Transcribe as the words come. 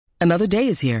Another day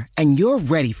is here, and you're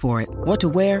ready for it. What to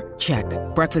wear? Check.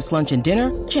 Breakfast, lunch, and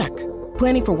dinner? Check.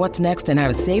 Planning for what's next and how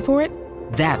to save for it?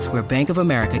 That's where Bank of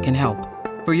America can help.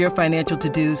 For your financial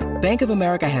to-dos, Bank of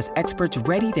America has experts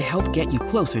ready to help get you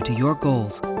closer to your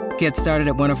goals. Get started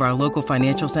at one of our local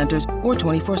financial centers or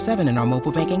 24/7 in our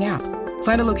mobile banking app.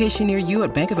 Find a location near you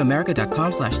at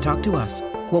bankofamerica.com/talktous.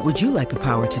 What would you like the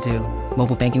power to do?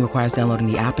 Mobile banking requires downloading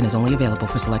the app and is only available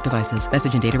for select devices.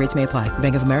 Message and data rates may apply.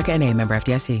 Bank of America N.A., member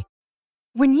FDIC.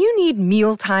 When you need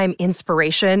mealtime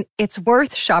inspiration, it's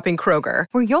worth shopping Kroger,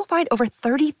 where you'll find over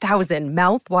 30,000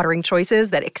 mouth-watering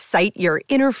choices that excite your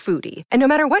inner foodie. And no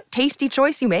matter what tasty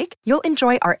choice you make, you'll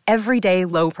enjoy our everyday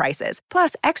low prices,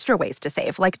 plus extra ways to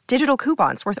save, like digital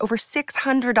coupons worth over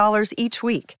 $600 each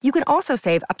week. You can also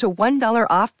save up to $1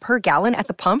 off per gallon at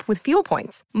the pump with fuel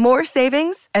points. More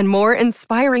savings and more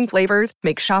inspiring flavors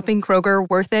make shopping Kroger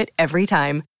worth it every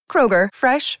time. Kroger,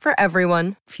 fresh for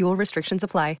everyone. Fuel restrictions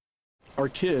apply. Our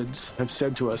kids have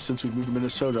said to us since we moved to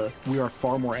Minnesota, we are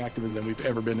far more active than we've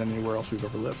ever been anywhere else we've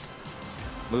ever lived.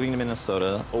 Moving to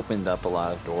Minnesota opened up a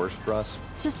lot of doors for us.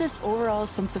 Just this overall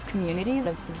sense of community,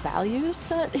 of values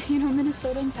that,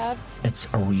 Minnesotans have. It's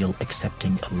a real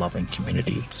accepting, loving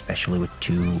community, especially with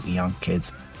 2 young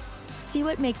kids. See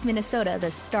what makes Minnesota the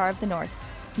star of the North.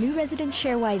 New residents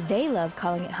share why they love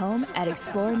calling it home at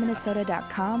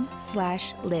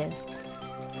exploreminnesota.com/live.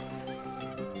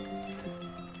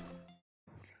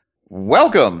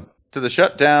 Welcome to the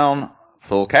Shutdown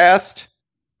Fullcast.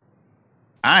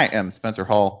 I am Spencer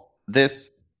Hall. This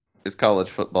is College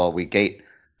Football Week 8.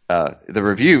 The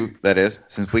review, that is,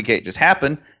 since Week 8 just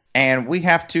happened, and we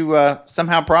have to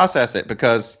somehow process it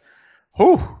because,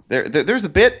 there's a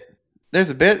bit.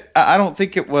 I don't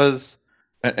think it was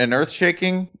an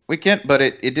earth-shaking weekend, but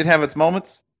it did have its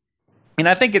moments, and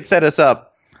I think it set us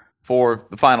up for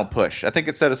the final push. I think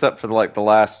it set us up for the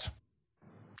last,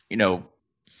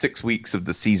 6 weeks of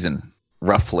the season,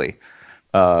 roughly,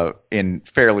 in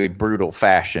fairly brutal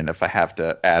fashion, if I have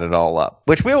to add it all up,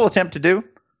 which we will attempt to do.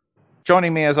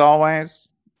 Joining me, as always,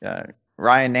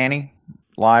 Ryan Nanny,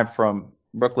 live from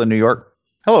Brooklyn, New York.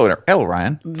 Hello,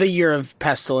 Ryan. The year of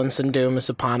pestilence and doom is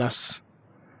upon us.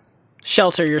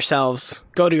 Shelter yourselves.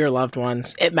 Go to your loved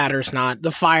ones. It matters not.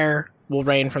 The fire will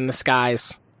rain from the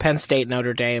skies. Penn State,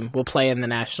 Notre Dame will play in the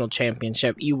national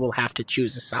championship. You will have to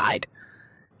choose a side.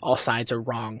 All sides are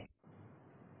wrong.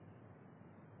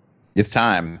 It's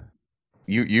time.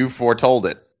 You foretold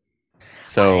it.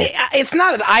 So it's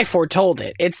not that I foretold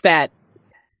it. It's that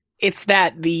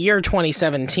the year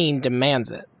 2017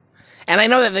 demands it. And I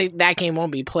know that that game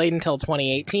won't be played until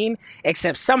 2018,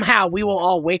 except somehow we will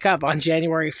all wake up on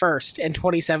January 1st and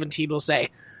 2017 will say,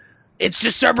 "It's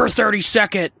December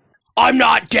 32nd. I'm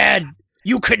not dead.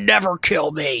 You could never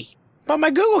kill me." But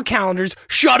my Google calendars,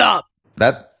 shut up.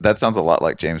 That sounds a lot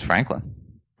like James Franklin.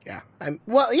 Yeah.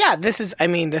 This is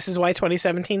why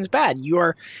 2017 is bad.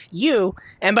 You,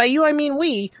 and by you I mean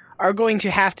we, are going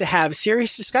to have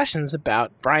serious discussions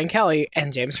about Brian Kelly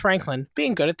and James Franklin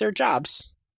being good at their jobs.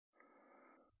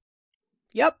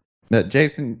 Yep.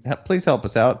 Jason, please help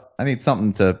us out. I need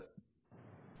some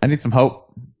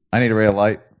hope. I need a ray of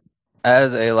light.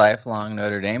 As a lifelong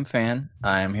Notre Dame fan,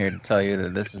 I am here to tell you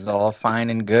that this is all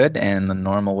fine and good and the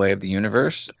normal way of the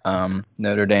universe.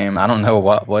 Notre Dame, I don't know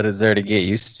what is there to get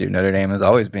used to. Notre Dame has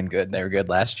always been good. They were good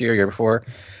last year before.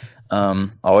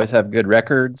 Always have good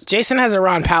records. Jason has a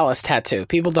Ron Palace tattoo.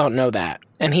 People don't know that.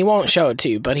 And he won't show it to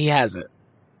you, but he has it.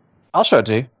 I'll show it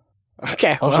to you.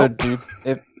 Okay. I'll show it to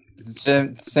you.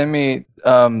 Send me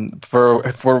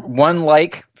for one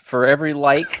like, for every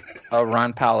like, a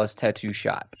Ron Palace tattoo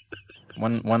shot.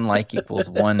 One like equals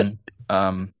one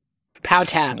pow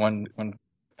tap. One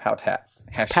pow tap.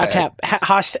 Pow tap.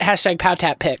 Hashtag pow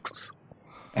tap pics.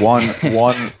 One.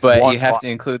 But you have to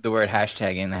include the word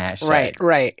hashtag in the hashtag.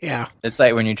 Right. Yeah. It's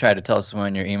like when you try to tell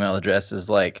someone your email address is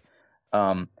like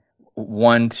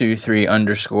 123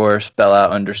 underscore spell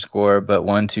out underscore, but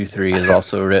 123 is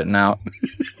also written out,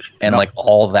 and like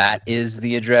all that is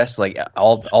the address. Like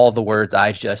all the words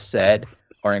I just said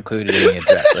are included in the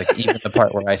address. Like even the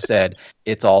part where I said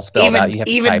it's all spelled out. You have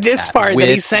even to type this part that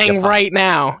he's saying right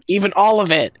now, even all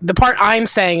of it. The part I'm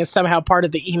saying is somehow part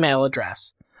of the email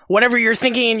address. Whatever you're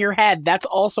thinking in your head, that's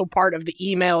also part of the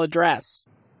email address.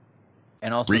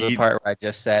 And also the part where I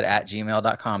just said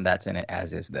 @gmail.com, that's in it,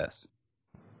 as is this.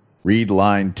 Read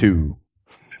line 2.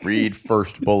 Read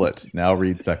first bullet. Now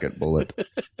read second bullet.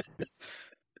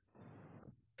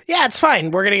 Yeah, it's fine.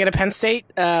 We're gonna get a Penn State.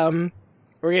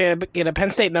 We're gonna get a Penn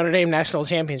State Notre Dame national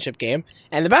championship game,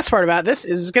 and the best part about this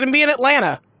is it's gonna be in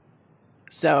Atlanta.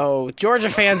 So Georgia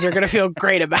fans are gonna feel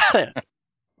great about it.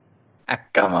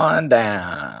 Come on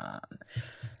down.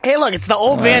 Hey, look, it's the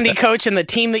old Vandy coach and the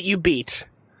team that you beat.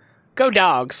 Go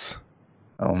Dogs.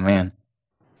 Oh man.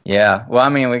 Yeah. Well, I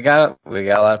mean, we got a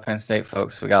lot of Penn State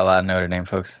folks. We got a lot of Notre Dame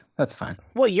folks. That's fine.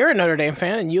 Well, you're a Notre Dame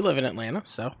fan and you live in Atlanta,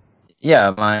 so.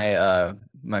 Yeah,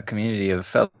 my community of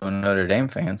fellow Notre Dame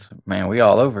fans, man, we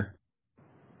all over.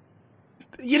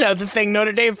 You know, the thing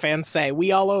Notre Dame fans say,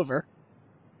 we all over.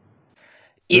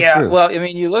 Yeah, well, I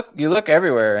mean, you look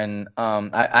everywhere, and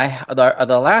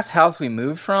the last house we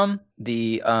moved from,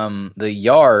 the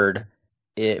yard,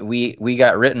 we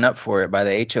got written up for it by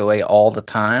the HOA all the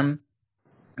time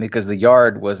because the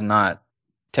yard was not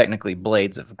technically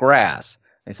blades of grass.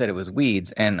 They said it was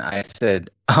weeds, and I said,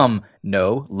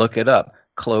 no, look it up.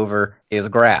 Clover is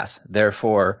grass,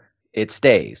 therefore it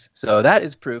stays. So that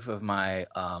is proof of my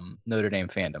Notre Dame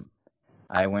fandom.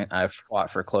 I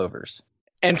fought for clovers.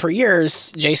 And for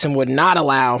years, Jason would not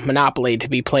allow Monopoly to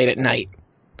be played at night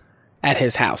at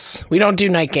his house. We don't do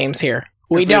night games here.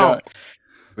 We don't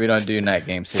do night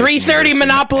games here. 3:30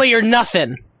 Monopoly or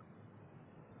nothing.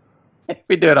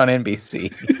 We do it on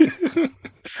NBC.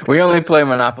 We only play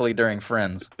Monopoly during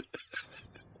Friends.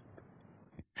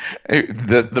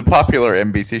 The popular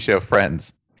NBC show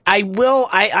Friends. I'm going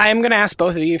to ask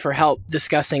both of you for help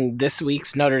discussing this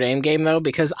week's Notre Dame game, though,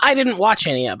 because I didn't watch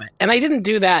any of it. And I didn't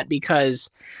do that because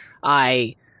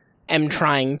I am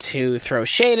trying to throw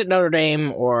shade at Notre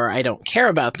Dame or I don't care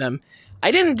about them.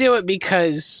 I didn't do it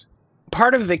because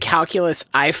part of the calculus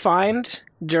I find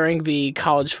during the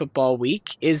college football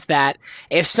week is that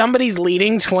if somebody's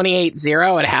leading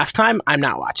 28-0 at halftime, I'm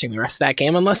not watching the rest of that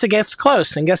game unless it gets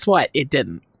close. And guess what? It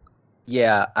didn't.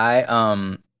 Yeah,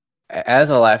 as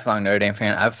a lifelong Notre Dame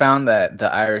fan, I've found that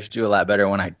the Irish do a lot better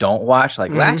when I don't watch.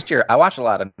 Like last year, I watched a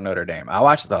lot of Notre Dame. I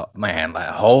watched that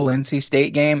whole NC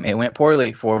State game. It went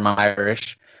poorly for my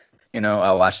Irish.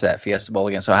 I watched that Fiesta Bowl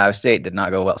against Ohio State. Did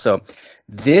not go well. So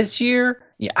this year,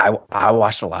 yeah, I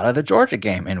watched a lot of the Georgia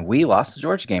game, and we lost the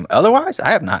Georgia game. Otherwise,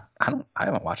 I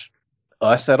haven't watched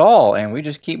us at all, and we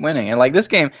just keep winning. And like this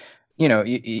game,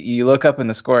 you look up and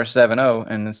the score is 7-0,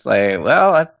 and it's like,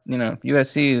 well,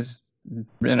 USC is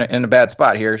in a bad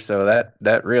spot here, so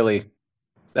that really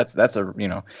that's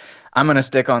I'm gonna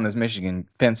stick on this Michigan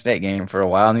Penn State game for a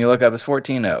while, and you look up it's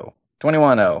 14-0,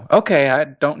 21-0. Okay, I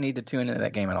don't need to tune into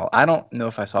that game at all. I don't know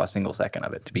if I saw a single second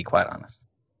of it, to be quite honest.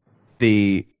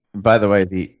 By the way,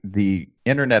 the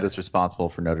internet is responsible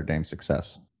for Notre Dame's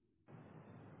success.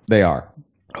 They are.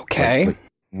 Okay.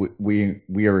 We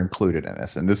are included in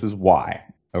this, and this is why.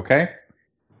 Okay.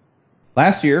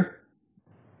 Last year,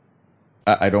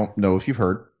 I don't know if you've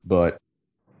heard, but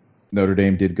Notre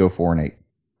Dame did go 4-8.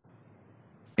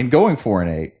 In going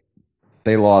 4-8,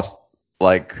 they lost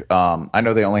I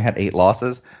know they only had 8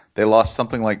 losses. They lost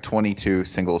something like 22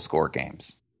 single score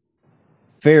games.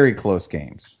 Very close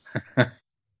games. All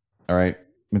right.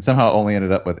 And somehow only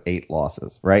ended up with 8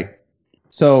 losses, right?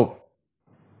 So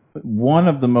one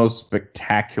of the most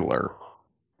spectacular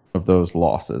of those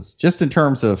losses, just in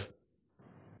terms of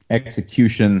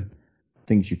execution,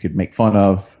 things you could make fun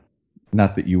of,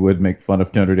 not that you would make fun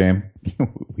of Notre Dame,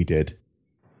 we did,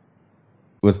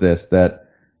 was this, that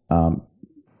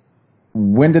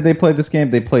when did they play this game?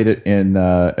 They played it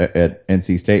at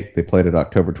NC State. They played it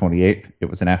October 28th. It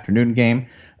was an afternoon game.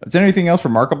 Is there anything else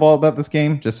remarkable about this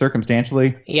game, just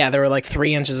circumstantially? Yeah, there were like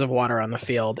 3 inches of water on the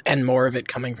field, and more of it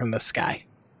coming from the sky.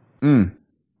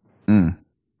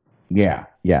 Yeah.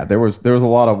 There was a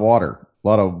lot of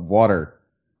water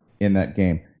in that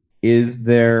game. Is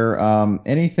there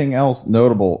anything else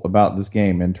notable about this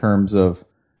game in terms of,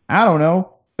 I don't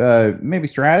know, maybe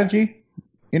strategy?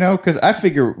 Because I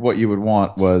figure what you would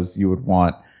want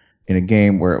in a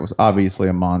game where it was obviously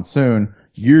a monsoon,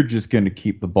 you're just going to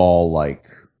keep the ball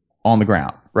on the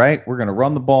ground, right? We're going to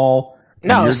run the ball.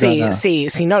 No, see,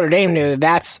 Notre Dame knew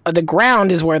that's the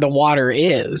ground is where the water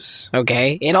is.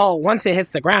 Okay, once it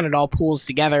hits the ground, it all pools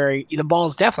together. The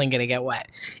ball's definitely going to get wet.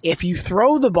 If you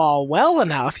throw the ball well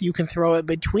enough, you can throw it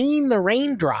between the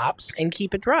raindrops and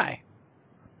keep it dry.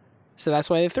 So that's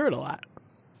why they threw it a lot.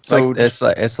 So it's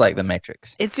like the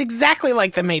Matrix. It's exactly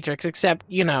like the Matrix, except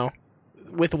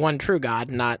with one true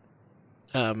God, not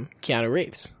Keanu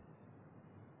Reeves.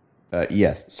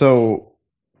 Yes. So.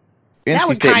 That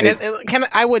would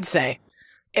I would say,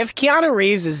 if Keanu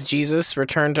Reeves is Jesus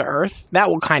returned to Earth, that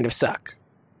will kind of suck.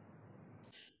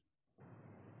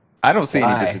 I don't see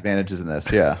any disadvantages in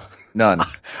this. Yeah, none.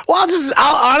 Well,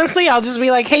 I'll just be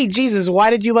like, hey, Jesus,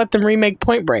 why did you let them remake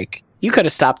Point Break? You could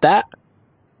have stopped that.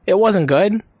 It wasn't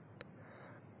good.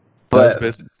 But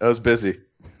I was busy.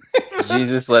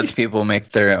 Jesus lets people make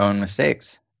their own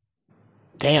mistakes.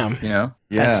 Damn. Yeah.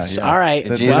 All right.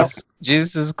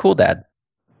 Jesus is a cool dad.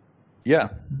 Yeah.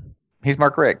 He's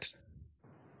Mark Richt.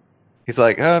 He's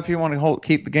like, if you want to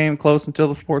keep the game close until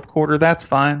the fourth quarter, that's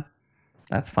fine.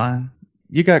 That's fine.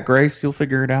 You got Grace. You'll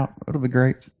figure it out. It'll be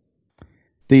great.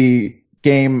 The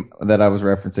game that I was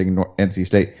referencing, NC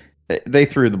State, they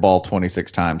threw the ball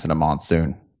 26 times in a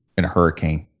monsoon, in a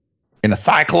hurricane, in a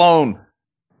cyclone.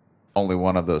 Only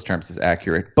one of those terms is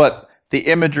accurate. But the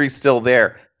imagery's still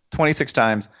there. 26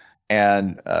 times.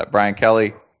 And Brian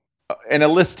Kelly, in a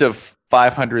list of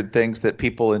 500 things that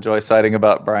people enjoy citing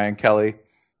about Brian Kelly,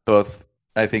 both,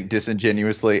 I think,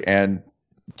 disingenuously and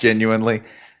genuinely,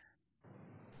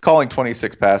 calling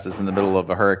 26 passes in the middle of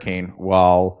a hurricane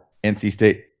while NC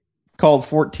State called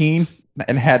 14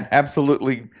 and had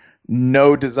absolutely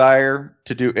no desire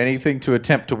to do anything to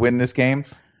attempt to win this game.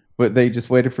 But they just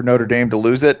waited for Notre Dame to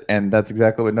lose it, and that's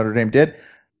exactly what Notre Dame did.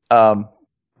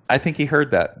 I think he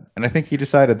heard that, and I think he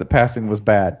decided that passing was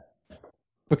bad.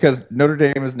 Because Notre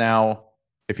Dame is now,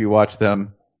 if you watch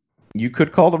them, you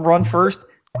could call them run first.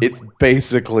 It's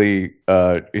basically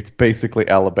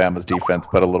Alabama's defense,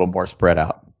 but a little more spread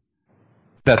out.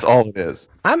 That's all it is.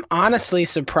 I'm honestly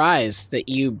surprised that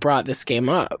you brought this game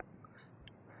up.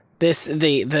 The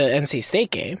NC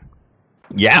State game.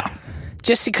 Yeah.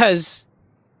 Just because,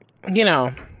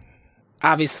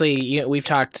 obviously we've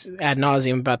talked ad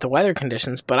nauseum about the weather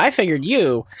conditions, but I figured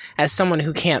you, as someone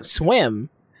who can't swim,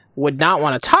 would not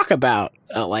want to talk about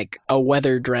a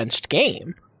weather-drenched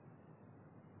game.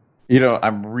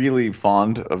 I'm really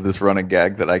fond of this running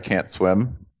gag that I can't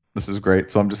swim. This is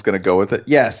great, so I'm just going to go with it.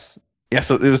 Yes, it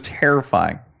was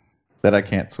terrifying that I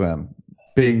can't swim.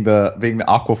 Being the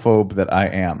aquaphobe that I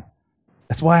am.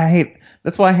 That's why I hate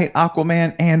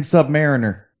Aquaman and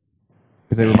Submariner.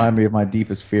 Because they remind me of my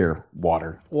deepest fear,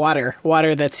 water.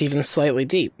 Water that's even slightly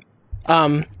deep.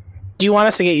 Do you want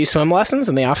us to get you swim lessons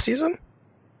in the off season?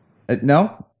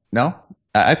 No.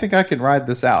 I think I can ride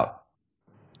this out.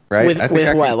 Right? With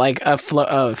what, like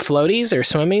floaties or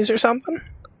swimmies or something?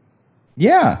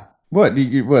 Yeah. What?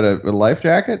 A life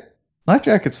jacket? Life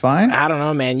jacket's fine. I don't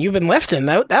know, man. You've been lifting.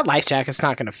 That life jacket's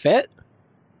not going to fit.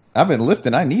 I've been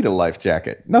lifting. I need a life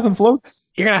jacket. Nothing floats.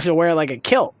 You're going to have to wear like a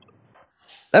kilt.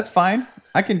 That's fine.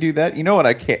 I can do that. You know what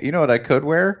I can't? You know what I could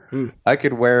wear? I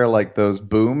could wear like those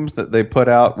booms that they put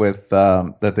out with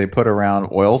that they put around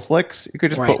oil slicks. You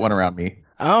could just put one around me.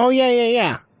 Oh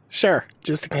yeah. Sure,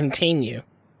 just to contain you.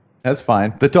 That's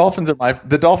fine. The dolphins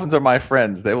are my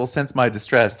friends. They will sense my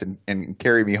distress and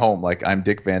carry me home like I'm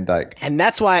Dick Van Dyke. And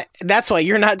that's why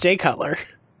you're not Jay Cutler.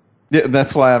 Yeah,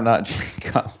 that's why I'm not Jay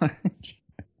Cutler.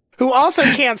 Who also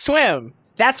can't swim.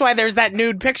 That's why there's that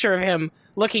nude picture of him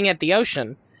looking at the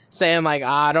ocean, saying like,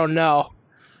 I don't know.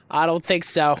 I don't think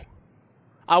so.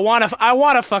 I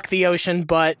wanna fuck the ocean,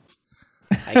 but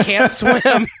I can't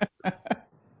swim.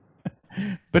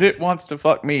 But it wants to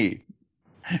fuck me.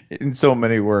 In so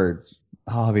many words.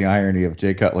 Oh, the irony of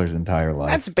Jay Cutler's entire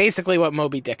life. That's basically what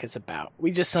Moby Dick is about.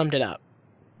 We just summed it up.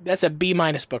 That's a B-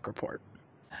 book report.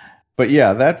 But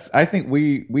yeah, I think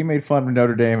we made fun of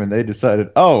Notre Dame and they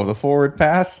decided, the forward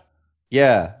pass?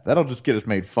 Yeah, that'll just get us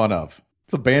made fun of.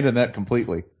 Let's abandon that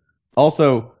completely.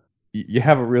 Also, you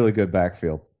have a really good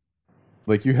backfield.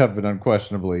 Like, you have an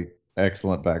unquestionably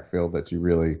excellent backfield that you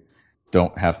really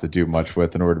don't have to do much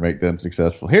with in order to make them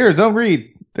successful. Here, zone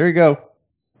read. There you go.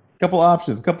 Couple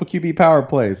options, a couple QB power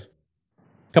plays,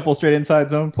 a couple straight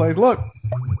inside zone plays. Look,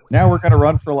 now we're going to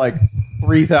run for like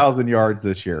 3,000 yards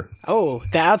this year. Oh,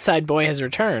 the outside boy has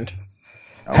returned.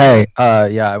 Hey,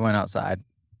 yeah, I went outside.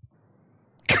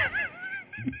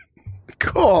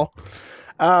 Cool.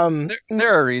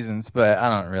 There are reasons, but I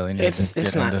don't really need to.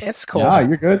 It's not. It's cool. Yeah,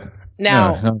 you're good.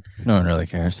 Now, no one really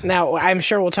cares. Now, I'm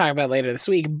sure we'll talk about it later this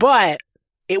week, but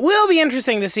it will be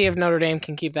interesting to see if Notre Dame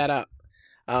can keep that up.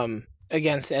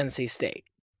 Against NC State,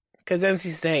 because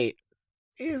NC State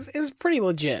is pretty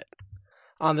legit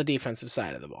on the defensive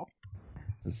side of the ball,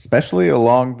 especially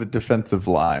along the defensive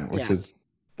line, which is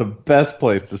the best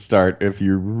place to start if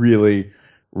you really,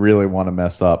 really want to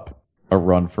mess up a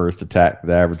run first attack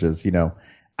that averages, I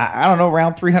don't know,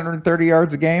 around 330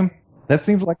 yards a game. That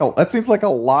seems like a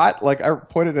lot. Like I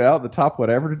pointed it out at the top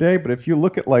whatever today, but if you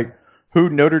look at like who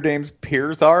Notre Dame's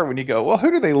peers are, when you go, well,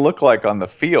 who do they look like on the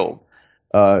field?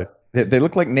 They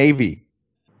look like Navy.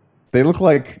 They look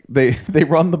like they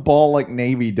run the ball like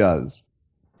Navy does,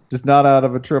 just not out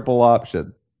of a triple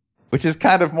option, which is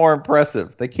kind of more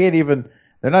impressive. They're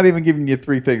not even giving you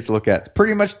three things to look at. It's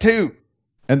pretty much two,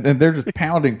 and they're just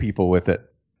pounding people with it.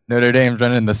 Notre Dame's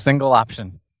running the single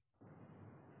option.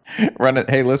 Run it.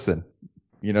 Hey, listen,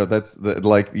 that's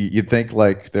you'd think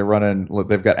like they're running.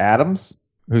 They've got Adams,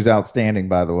 who's outstanding,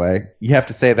 by the way. You have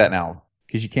to say that now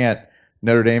because you can't.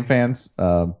 Notre Dame fans.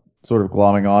 sort of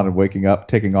glomming on and waking up,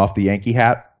 taking off the Yankee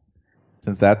hat,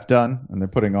 since that's done, and they're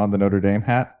putting on the Notre Dame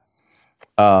hat.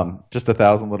 Just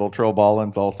 1,000 little troll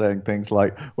ballins all saying things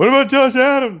like, "What about Josh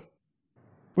Adams?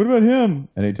 What about him?"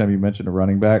 Anytime you mention a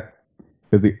running back,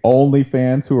 because the only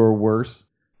fans who are worse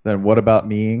than "What about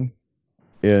me"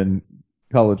 in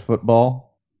college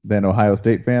football than Ohio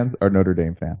State fans are Notre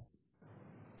Dame fans.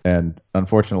 And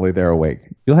unfortunately, they're awake.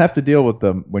 You'll have to deal with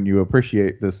them when you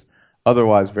appreciate this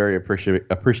otherwise very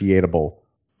appreciable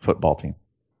football team.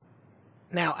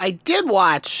 Now, I did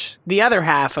watch the other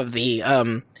half of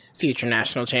the future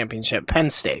national championship, Penn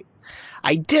State.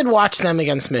 I did watch them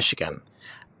against Michigan.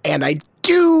 And I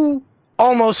do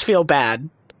almost feel bad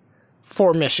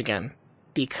for Michigan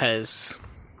because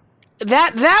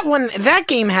that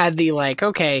game had the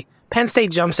okay, Penn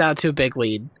State jumps out to a big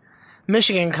lead.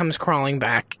 Michigan comes crawling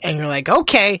back, and you're like,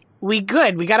 okay, we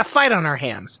good. We got a fight on our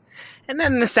hands. And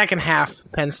then in the second half,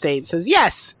 Penn State says,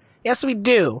 yes, we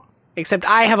do. Except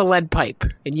I have a lead pipe,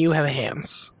 and you have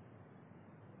hands.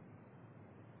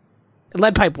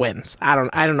 Lead pipe wins. I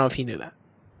don't know if you knew that.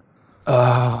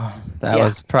 Oh, that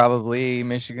was probably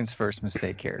Michigan's first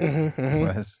mistake here.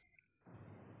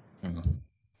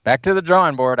 Back to the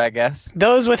drawing board, I guess.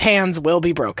 Those with hands will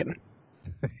be broken.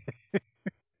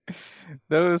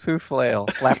 Those who flail,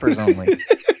 slappers only.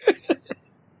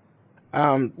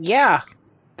 Yeah.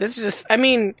 This is just,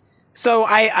 so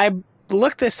I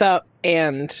looked this up,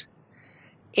 and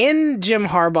in Jim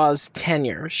Harbaugh's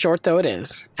tenure, short though it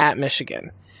is, at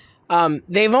Michigan,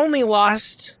 they've only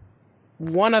lost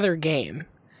one other game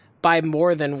by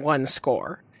more than one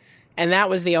score. And that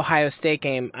was the Ohio State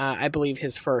game, I believe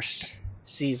his first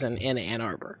season in Ann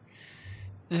Arbor.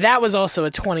 That was also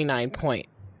a 29-point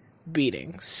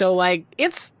beating. So,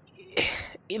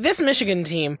 this Michigan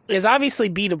team is obviously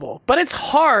beatable, but it's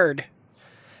hard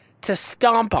to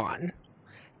stomp on.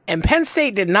 And Penn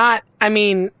State did not,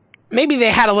 maybe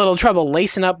they had a little trouble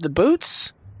lacing up the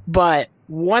boots, but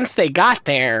once they got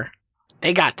there,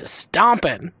 they got to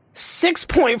stomping.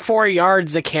 6.4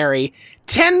 yards a carry,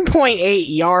 10.8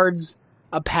 yards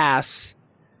a pass.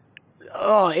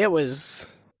 Oh, it was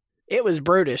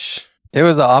brutish. It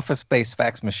was an Office Space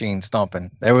fax machine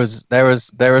stomping. There was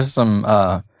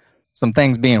some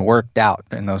things being worked out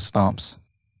in those stomps.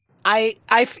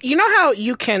 You know how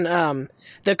you can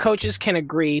the coaches can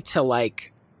agree to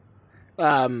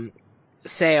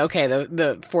say, okay,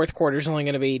 the fourth quarter is only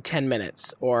going to be 10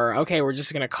 minutes, or okay, we're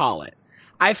just going to call it.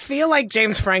 I feel like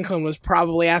James Franklin was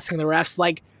probably asking the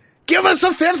refs, give us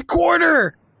a fifth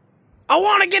quarter. I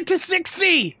want to get to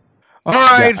 60. All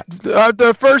right,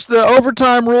 the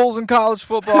overtime rules in college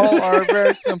football are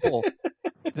very simple.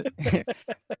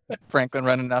 Franklin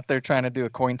running out there trying to do a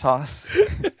coin toss.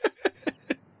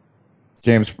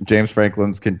 James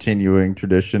Franklin's continuing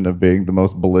tradition of being the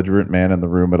most belligerent man in the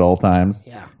room at all times.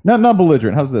 Yeah. Not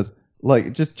belligerent. How's this?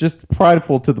 Just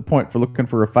prideful to the point for looking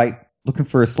for a fight, looking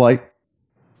for a slight.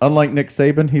 Unlike Nick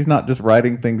Saban, he's not just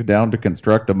writing things down to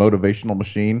construct a motivational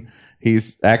machine.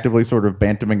 He's actively sort of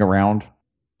bantaming around,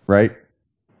 right?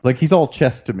 He's all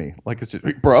chess to me. It's just,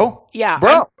 bro. Yeah,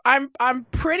 bro. I'm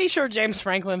pretty sure James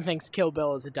Franklin thinks Kill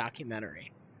Bill is a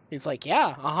documentary. He's like,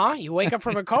 yeah, you wake up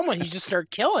from a coma and you just start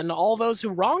killing all those who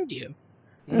wronged you.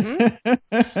 Mm-hmm.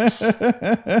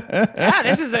 Yeah,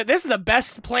 this is the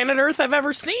best planet Earth I've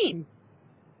ever seen.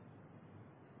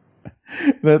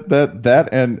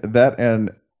 That and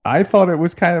I thought it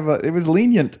was it was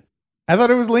lenient. I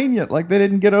thought it was lenient. They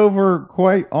didn't get over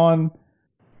quite on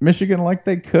Michigan like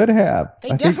they could have. They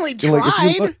definitely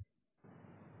tried.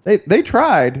 They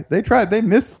tried. They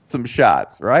missed some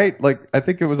shots, right? I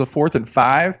think it was a 4th and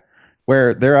 5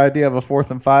 where their idea of a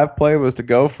 4th and 5 play was to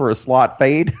go for a slot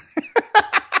fade.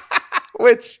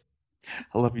 Which,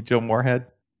 I love you, Joe Moorhead.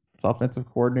 It's offensive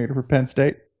coordinator for Penn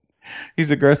State. He's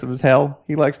aggressive as hell.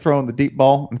 He likes throwing the deep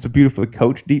ball, and it's a beautifully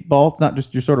coached deep ball. It's not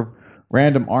just your sort of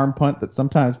random arm punt that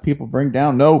sometimes people bring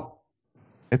down. No,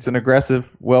 it's an aggressive,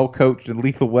 well-coached, and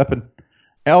lethal weapon.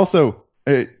 Also,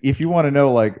 if you want to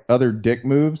know other dick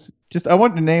moves, I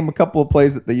wanted to name a couple of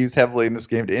plays that they used heavily in this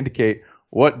game to indicate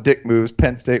what dick moves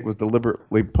Penn State was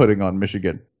deliberately putting on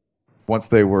Michigan once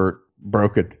they were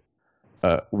broken.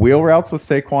 Wheel routes with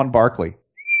Saquon Barkley.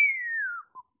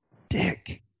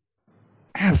 Dick.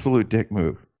 Absolute dick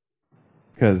move.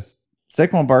 Because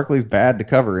Saquon Barkley's bad to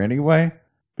cover anyway,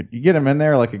 but you get him in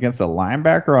there against a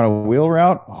linebacker on a wheel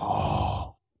route.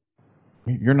 Oh,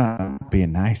 you're not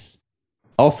being nice.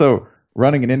 Also,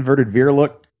 running an inverted veer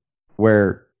look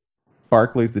where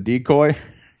Barkley's the decoy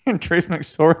and Trace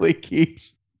McSorley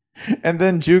keeps, and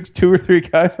then jukes 2 or 3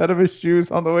 guys out of his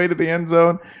shoes on the way to the end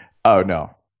zone. Oh,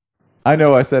 no. I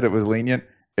know I said it was lenient.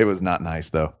 It was not nice,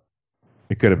 though.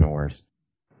 It could have been worse.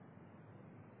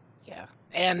 Yeah.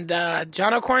 And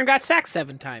John O'Corn got sacked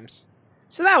 7 times.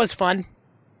 So that was fun.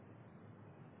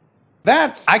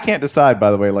 That I can't decide,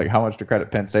 by the way, like how much to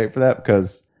credit Penn State for that,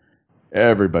 because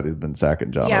everybody's been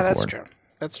sacking John. Yeah, O'Corn. that's true.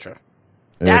 That's true.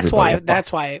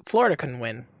 That's why Florida couldn't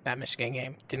win that Michigan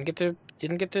game. Didn't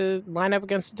get to line up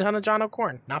against a ton of John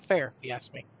O'Corn. Not fair, if you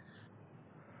ask me.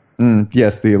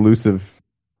 Yes, the elusive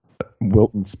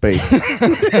Wilton Spate.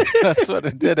 That's what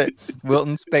it did. It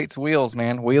Wilton Spate's wheels,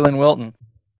 man. Wheeling Wilton.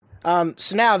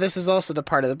 So now this is also the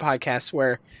part of the podcast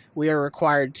where we are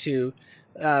required to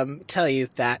tell you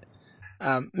that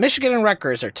Michigan and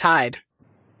Rutgers are tied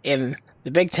in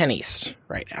the Big Ten East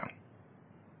right now.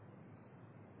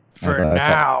 For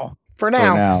now. For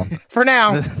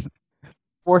now.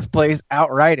 Fourth place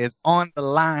outright is on the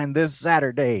line this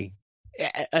Saturday.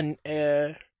 And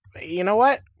you know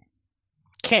what?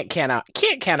 Can't count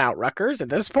out Rutgers at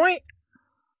this point.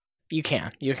 You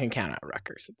can count out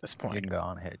Rutgers at this point. You can go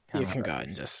on ahead. You can go ahead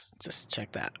and just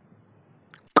check that.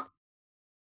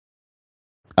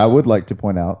 I would like to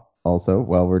point out also,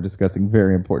 while we're discussing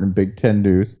very important Big Ten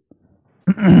news,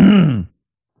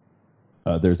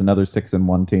 there's another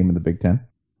 6-1 team in the Big Ten.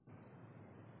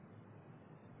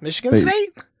 Michigan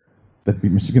State? That'd be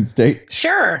Michigan State.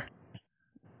 Sure.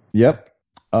 Yep.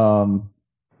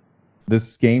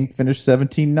 This game finished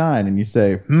 17-9, and you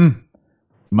say,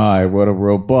 my, what a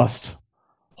robust,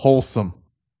 wholesome,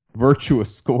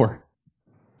 virtuous score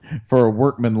for a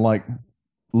workman-like,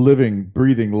 living,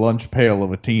 breathing lunch pail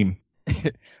of a team.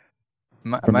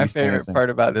 My favorite part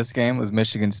about this game was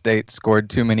Michigan State scored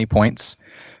too many points.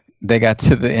 They got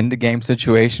to the end of game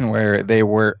situation where they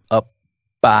were up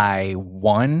by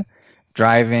 1,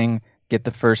 driving, get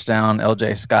the first down.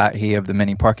 LJ Scott, he of the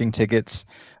many parking tickets,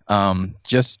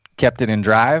 just kept it in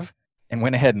drive and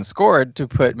went ahead and scored to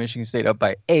put Michigan State up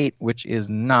by 8, which is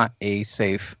not a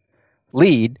safe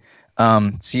lead.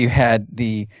 So you had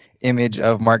the image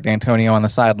of Mark D'Antonio on the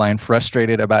sideline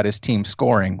frustrated about his team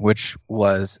scoring, which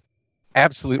was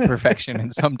absolute perfection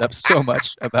and summed up so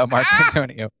much about Mark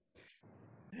D'Antonio.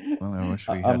 Well, I wish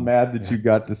we I'm mad that you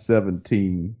got to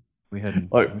 17. We had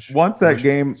once that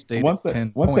game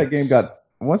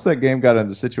got in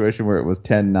the situation where it was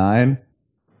 10-9,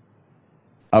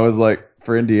 I was like,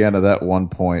 for Indiana, that 1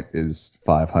 point is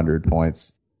 500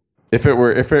 points. If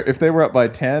they were up by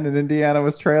 10 and Indiana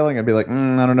was trailing, I'd be like,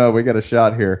 I don't know, we got a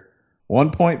shot here.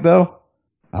 1 point though,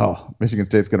 Michigan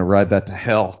State's gonna ride that to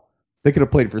hell. They could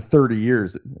have played for 30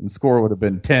 years and the score would have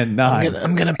been 10-9.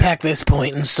 I'm gonna pack this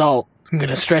point in salt. I'm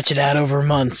gonna stretch it out over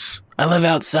months. I live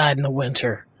outside in the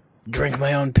winter, drink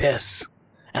my own piss,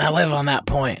 and I live on that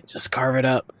point. Just carve it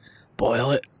up,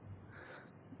 boil it.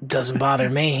 Doesn't bother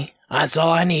me. That's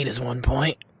all I need is 1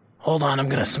 point. Hold on, I'm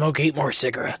gonna smoke 8 more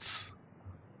cigarettes.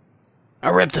 I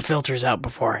rip the filters out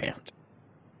beforehand.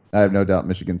 I have no doubt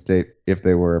Michigan State, if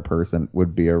they were a person,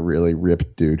 would be a really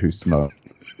ripped dude who smoked.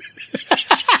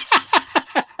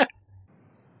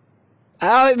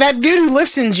 That dude who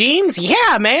lifts in jeans?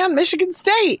 Yeah, man, Michigan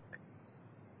State.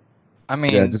 I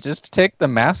mean, just take the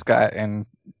mascot and,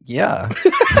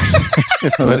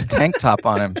 put a tank top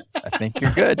on him. I think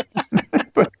you're good.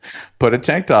 Put a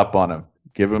tank top on him.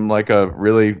 Give him like a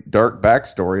really dark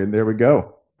backstory, and there we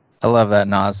go. I love that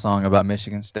Nas song about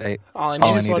Michigan State. All I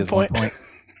need is 1 point.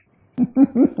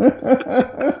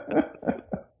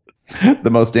 The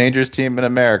most dangerous team in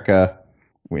America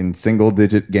win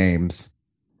single-digit games.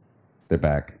 They're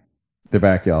back. They're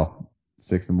back, y'all.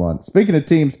 6-1. Speaking of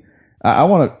teams, I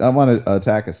want to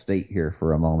attack a state here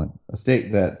for a moment. A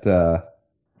state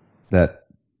that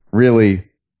really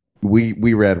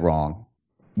we read wrong.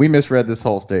 We misread this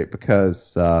whole state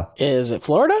because is it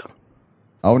Florida?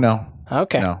 Oh no.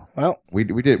 Okay. No. Well, we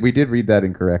did read that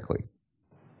incorrectly,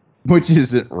 which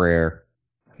isn't rare.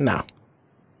 No.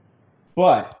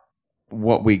 But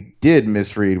what we did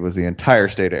misread was the entire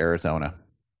state of Arizona,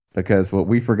 because what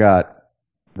we forgot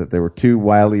that there were 2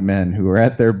 wily men who are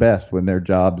at their best when their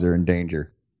jobs are in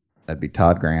danger. That'd be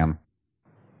Todd Graham,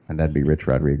 and that'd be Rich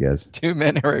Rodriguez. 2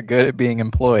 men who are good at being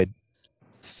employed.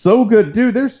 So good,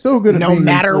 dude. They're so good at being employed. No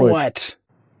matter what.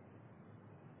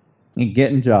 And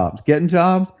getting jobs,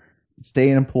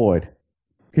 staying employed.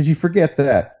 Because you forget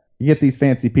that. You get these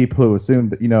fancy people who assume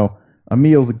that, a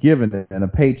meal's a given and a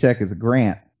paycheck is a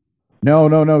grant.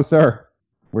 No, sir.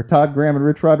 Where Todd Graham and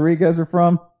Rich Rodriguez are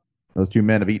from, those 2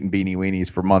 men have eaten beanie weenies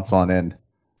for months on end.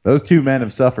 Those 2 men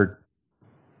have suffered.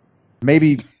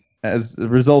 Maybe as a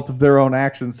result of their own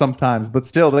actions sometimes, but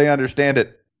still they understand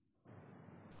it.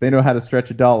 They know how to stretch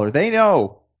a dollar. They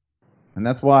know. And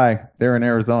that's why they're in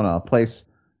Arizona, a place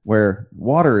where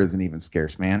water isn't even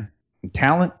scarce, man. And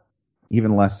talent,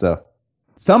 even less so.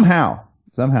 Somehow,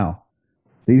 somehow,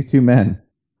 these two men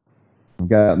have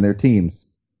gotten their teams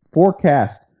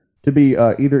forecast to be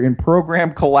either in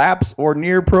program collapse or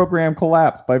near program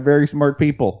collapse by very smart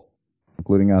people,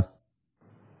 including us.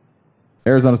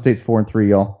 Arizona State's 4-3,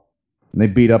 y'all. And they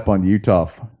beat up on Utah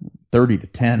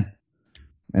 30-10.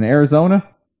 And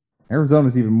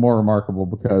Arizona's even more remarkable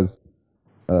because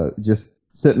just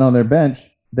sitting on their bench,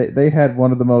 they had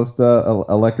one of the most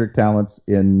electric talents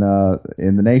in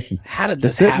the nation. How did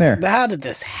this happen? How did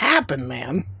this happen,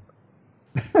 man?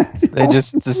 They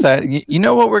just decided, you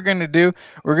know what we're going to do?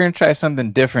 We're going to try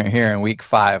something different here in week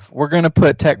 5. We're going to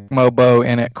put Tecmo Bowl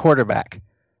in at quarterback.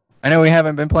 I know we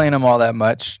haven't been playing him all that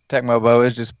much. Tecmo Bowl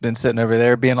has just been sitting over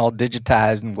there being all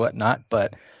digitized and whatnot,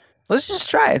 but let's just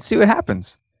try it, see what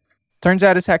happens. Turns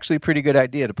out it's actually a pretty good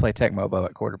idea to play Tecmo Bowl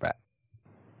at quarterback.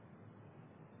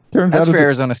 That's for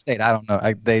Arizona State. I don't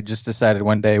know. They just decided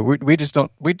one day we just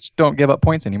don't give up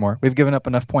points anymore. We've given up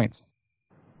enough points.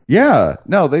 Yeah,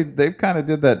 no, they kind of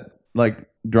did that like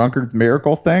drunkard's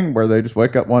miracle thing where they just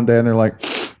wake up one day and they're like,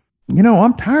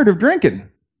 I'm tired of drinking.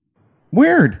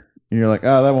 Weird. And you're like,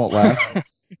 oh, that won't last.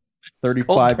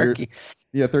 35 years.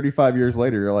 Yeah, 35 years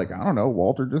later, you're like, I don't know,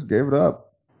 Walter just gave it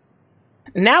up.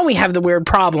 Now we have the weird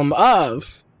problem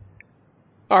of,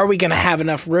 are we going to have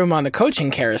enough room on the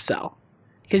coaching carousel?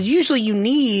 Because usually you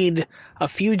need a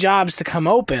few jobs to come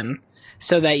open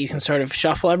so that you can sort of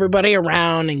shuffle everybody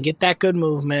around and get that good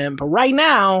movement. But right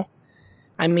now,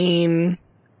 I mean,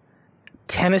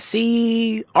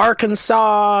 Tennessee,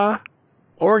 Arkansas,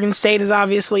 Oregon State is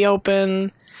obviously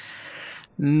open.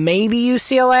 Maybe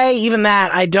UCLA. Even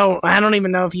that, I don't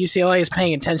even know if UCLA is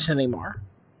paying attention anymore.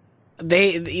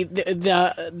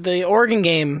 The Oregon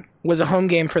game was a home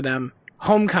game for them,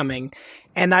 homecoming,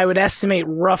 and I would estimate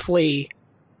roughly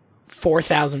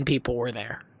 4,000 people were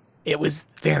there. It was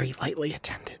very lightly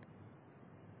attended.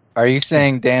 Are you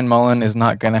saying Dan Mullen is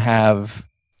not going to have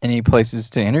any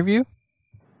places to interview?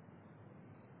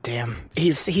 Damn,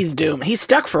 he's doomed. He's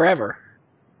stuck forever.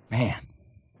 Man.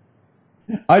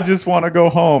 I just want to go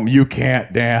home. You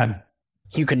can't, Dan.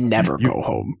 You could never go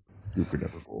home. You could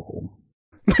never go home.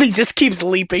 But he just keeps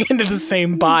leaping into the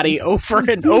same body over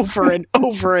and over and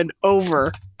over and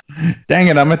over. Dang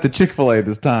it, I'm at the Chick-fil-A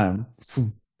this time.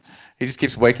 He just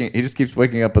keeps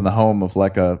waking up in the home of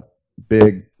like a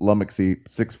big lummoxy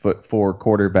 6'4"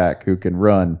 quarterback who can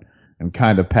run and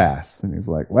kind of pass. And he's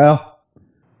like, well,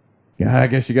 yeah, I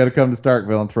guess you got to come to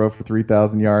Starkville and throw for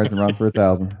 3,000 yards and run for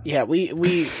 1,000. Yeah,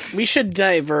 we should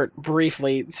divert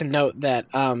briefly to note that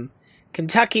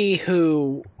Kentucky,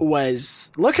 who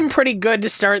was looking pretty good to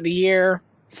start the year,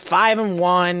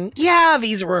 5-1. Yeah,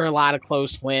 these were a lot of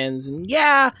close wins, and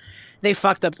yeah, they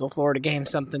fucked up the Florida game,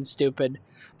 something stupid.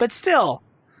 But still,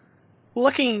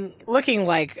 looking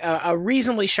like a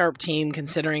reasonably sharp team,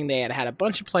 considering they had a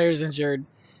bunch of players injured.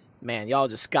 Man, y'all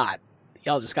just got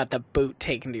the boot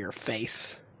taken to your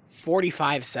face,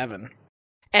 45-7.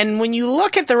 And when you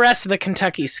look at the rest of the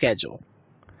Kentucky schedule,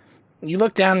 you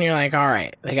look down and you're like, all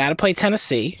right, they got to play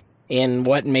Tennessee in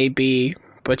what may be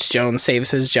Butch Jones saves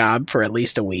his job for at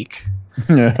least a week.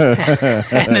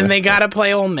 And then they got to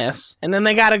play Ole Miss, and then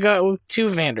they got to go to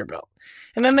Vanderbilt.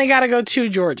 And then they got to go to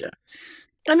Georgia.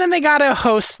 And then they got to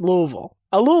host Louisville.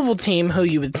 A Louisville team who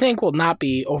you would think will not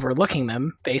be overlooking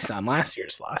them based on last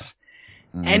year's loss.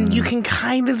 And you can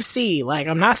kind of see, like,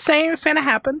 I'm not saying it's going to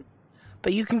happen,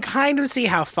 but you can kind of see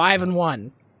how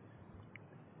 5-1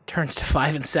 turns to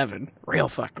 5-7 real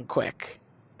fucking quick.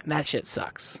 And that shit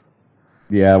sucks.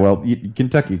 Yeah, well,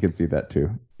 Kentucky can see that too.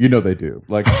 You know they do.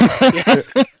 Like,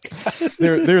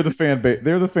 they're the fan base.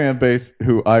 They're the fan base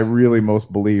who I really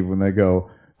most believe when they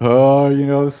go, oh,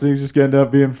 this thing's just gonna end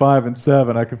up being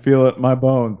 5-7. I can feel it in my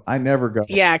bones. I never go.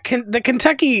 Yeah, the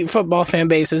Kentucky football fan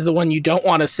base is the one you don't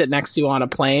want to sit next to on a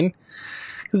plane,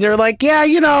 because they're like,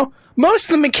 yeah, most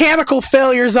of the mechanical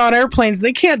failures on airplanes,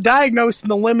 they can't diagnose in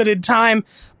the limited time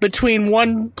between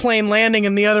one plane landing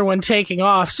and the other one taking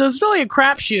off. So it's really a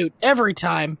crapshoot every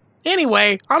time.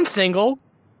 Anyway, I'm single.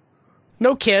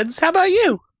 No kids. How about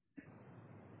you?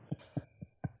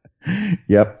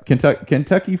 Yep.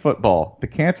 Kentucky football. The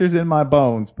cancer's in my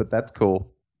bones, but that's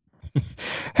cool.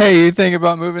 Hey, you think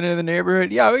about moving into the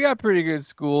neighborhood? Yeah, we got pretty good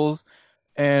schools.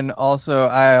 And also,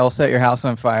 I'll set your house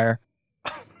on fire.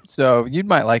 So you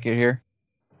might like it here.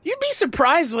 You'd be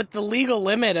surprised what the legal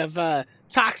limit of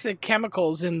toxic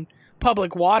chemicals in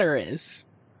public water is.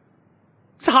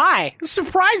 It's high. It's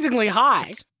surprisingly high.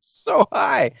 It's so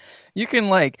high. You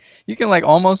can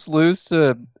almost lose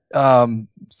to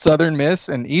Southern Miss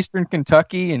and Eastern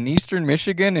Kentucky and Eastern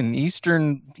Michigan and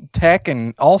Eastern Tech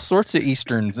and all sorts of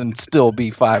Easterns and still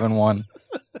be 5-1.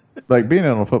 like being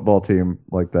on a football team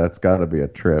like that's got to be a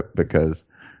trip because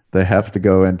they have to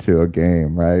go into a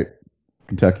game, right?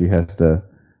 Kentucky has to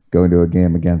go into a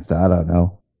game against, I don't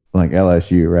know, like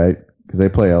LSU, right? Because they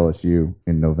play LSU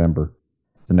in November.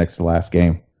 It's the next to last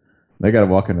game. They got to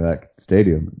walk into that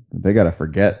stadium. They got to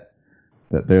forget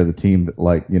that they're the team that,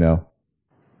 like, you know,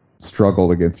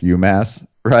 struggled against UMass,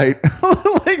 right?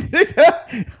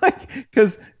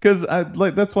 Because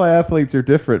that's why athletes are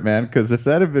different, man. Because if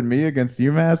that had been me against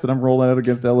UMass and I'm rolling out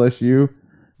against LSU,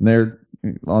 and they're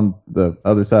on the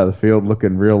other side of the field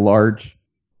looking real large,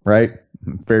 right?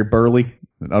 Very burly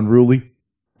and unruly,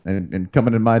 and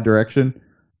coming in my direction.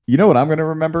 You know what I'm going to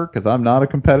remember? Because I'm not a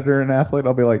competitor and athlete.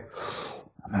 I'll be like,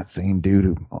 I'm that same dude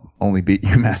who only beat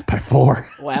UMass by 4.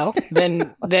 Well,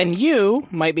 then you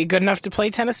might be good enough to play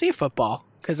Tennessee football.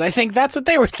 Because I think that's what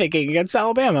they were thinking against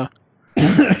Alabama.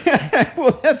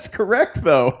 Well, that's correct,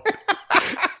 though.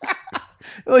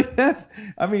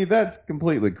 That's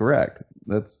completely correct.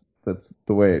 That's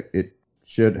the way it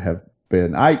should have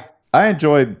been. I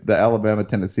enjoyed the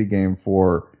Alabama-Tennessee game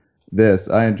for this.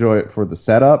 I enjoy it for the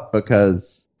setup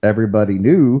because everybody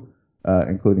knew,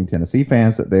 including Tennessee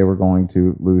fans, that they were going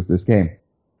to lose this game.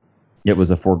 It was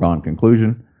a foregone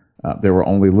conclusion. There were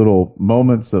only little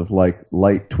moments of like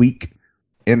light tweak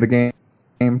in the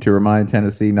game to remind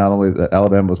Tennessee not only that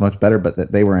Alabama was much better, but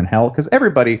that they were in hell. Because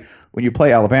everybody, when you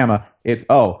play Alabama, it's,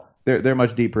 they're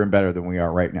much deeper and better than we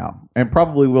are right now. And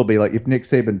probably will be. Like if Nick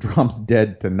Saban drops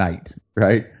dead tonight,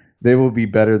 right? They will be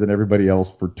better than everybody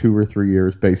else for 2 or 3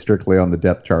 years based strictly on the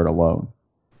depth chart alone,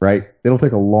 right? It'll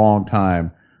take a long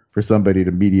time for somebody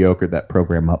to mediocre that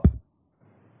program up.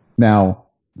 Now,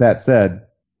 that said,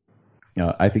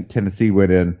 I think Tennessee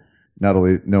went in not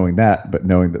only knowing that, but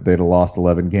knowing that they'd have lost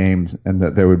 11 games and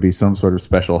that there would be some sort of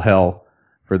special hell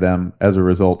for them as a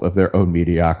result of their own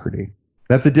mediocrity.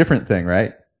 That's a different thing,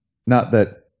 right? Not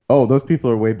that, those people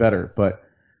are way better, but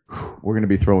we're going to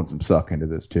be throwing some suck into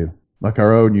this too. Like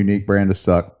our own unique brand of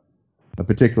suck. A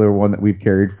particular one that we've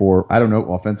carried for, I don't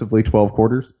know, offensively 12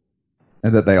 quarters,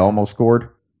 and that they almost scored.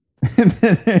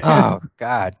 Oh,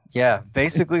 God. Yeah,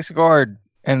 basically scored.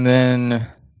 And then,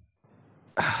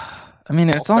 I mean,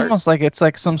 it's almost like it's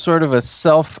like some sort of a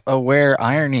self-aware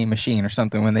irony machine or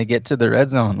something when they get to the red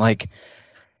zone. Like,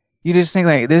 you just think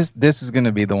like this is going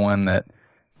to be the one that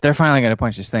they're finally going to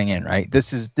punch this thing in, right?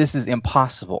 This is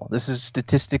impossible. This is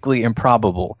statistically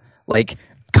improbable. Like,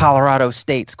 Colorado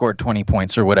State scored 20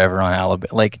 points or whatever on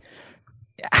Alabama. Like,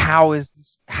 how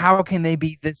can they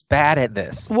be this bad at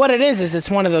this? What it is it's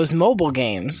one of those mobile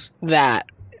games that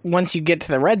once you get to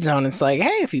the red zone, it's like,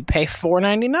 hey, if you pay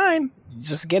 $4.99,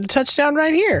 just get a touchdown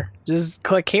right here. Just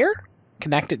click here,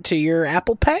 connect it to your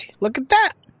Apple Pay. Look at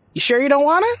that. You sure you don't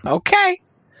want it? Okay.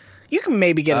 You can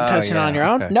maybe get a touchdown on your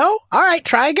own. Okay. No? All right,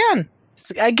 try again.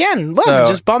 Again, look,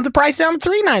 just bump the price down to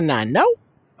 $3.99. No?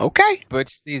 Okay.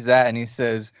 Butch sees that and he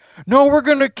says, no, we're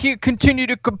going to continue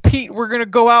to compete. We're going to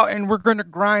go out and we're going to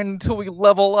grind until we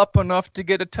level up enough to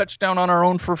get a touchdown on our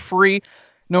own for free,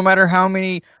 no matter how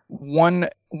many one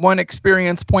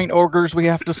experience point ogres we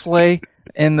have to slay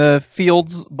in the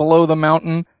fields below the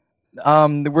mountain.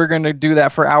 We're going to do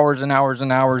that for hours and hours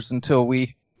and hours until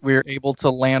we're able to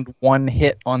land one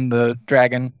hit on the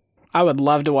dragon. I would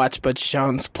love to watch Butch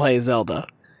Jones play Zelda.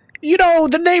 You know,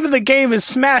 the name of the game is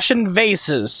Smashing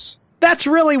Vases. That's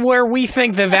really where we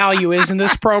think the value is in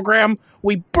this program.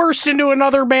 We burst into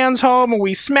another man's home and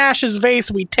we smash his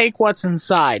vase, we take what's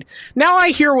inside. Now I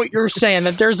hear what you're saying,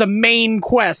 that there's a main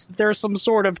quest, that there's some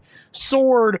sort of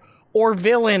sword or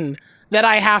villain that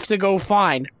I have to go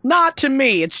find. Not to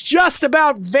me, it's just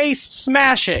about vase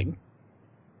smashing.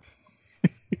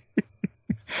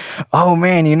 Oh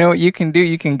man, you know what you can do?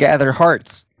 You can gather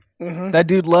hearts. Mm-hmm. That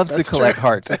dude loves to collect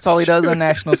hearts. That's all he does on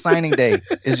National Signing Day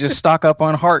is just stock up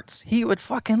on hearts. He would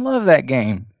fucking love that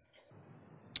game.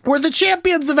 We're the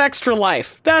champions of extra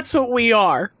life. That's what we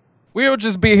are. We'll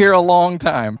just be here a long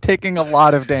time, taking a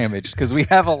lot of damage because we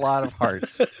have a lot of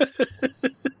hearts.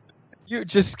 You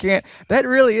just can't. That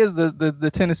really is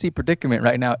the Tennessee predicament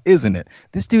right now, isn't it?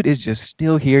 This dude is just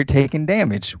still here taking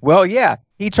damage. Well, yeah,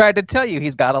 he tried to tell you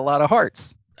he's got a lot of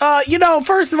hearts.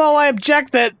 First of all, I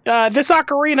object that this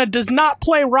ocarina does not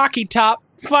play Rocky Top.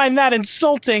 Find that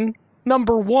insulting.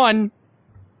 Number 1.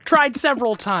 Tried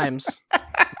several times.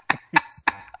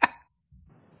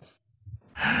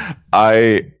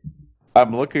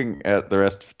 I'm looking at the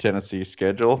rest of Tennessee's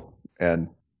schedule, and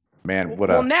man,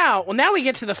 now we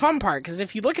get to the fun part, because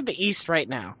if you look at the East right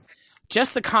now,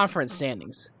 just the conference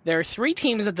standings, there are 3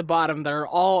 teams at the bottom that are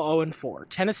all 0-4.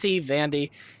 Tennessee, Vandy,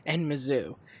 and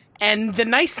Mizzou. And the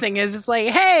nice thing is, it's like,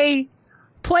 hey,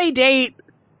 play date.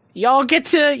 Y'all get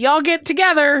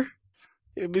together.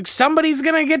 Somebody's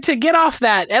going to get off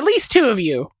that. At least two of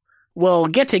you will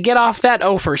get off that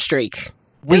offer streak.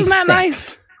 Isn't that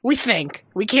nice? We think.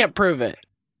 We can't prove it.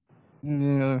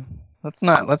 Let's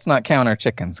not count our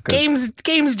chickens.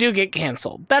 Games do get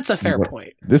canceled. That's a fair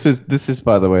point. This is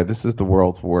by the way, this is the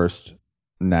world's worst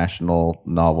National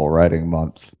Novel Writing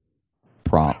Month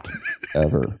prompt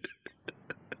ever.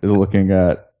 Is looking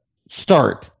at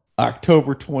start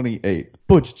October 28th.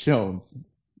 Butch Jones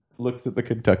looks at the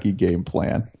Kentucky game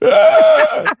plan.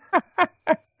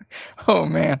 Oh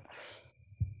man.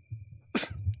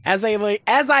 As I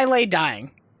lay dying,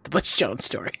 the Butch Jones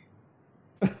story.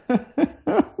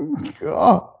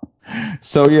 God.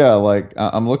 So yeah, like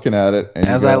I'm looking at it, and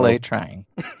as I lay trying.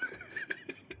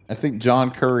 I think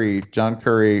John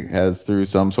Curry has, through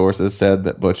some sources, said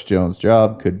that Butch Jones'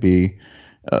 job could be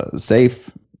safe,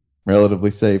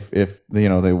 relatively safe, if they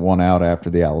won out after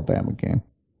the Alabama game.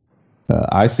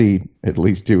 I see at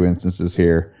least two instances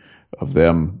here of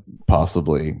them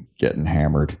possibly getting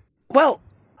hammered. Well,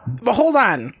 but hold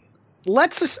on.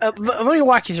 Let me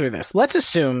walk you through this. Let's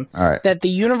assume that the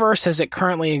universe as it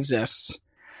currently exists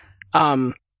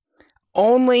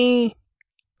only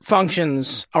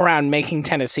functions around making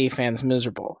Tennessee fans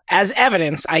miserable. As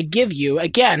evidence, I give you,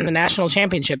 again, the national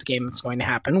championship game that's going to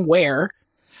happen, where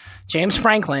James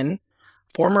Franklin,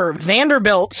 former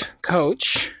Vanderbilt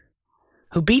coach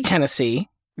who beat Tennessee,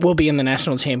 will be in the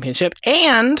national championship,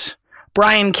 and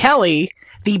Brian Kelly,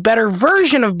 the better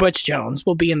version of Butch Jones,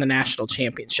 will be in the national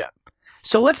championship.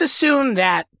 So let's assume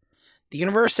that the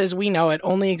universe as we know it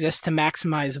only exists to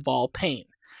maximize Vol pain.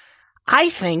 I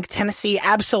think Tennessee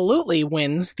absolutely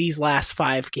wins these last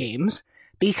 5 games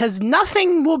because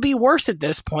nothing will be worse at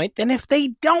this point than if they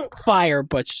don't fire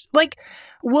Butch.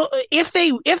 Well, if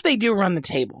they do run the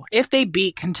table, if they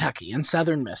beat Kentucky and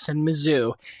Southern Miss and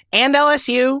Mizzou and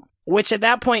LSU, which at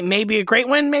that point may be a great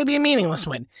win, maybe a meaningless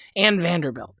win, and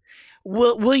Vanderbilt,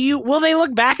 will they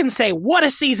look back and say, what a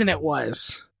season it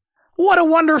was? What a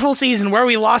wonderful season where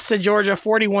we lost to Georgia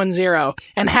 41-0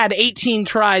 and had 18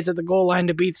 tries at the goal line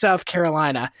to beat South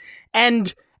Carolina,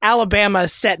 and Alabama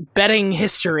set betting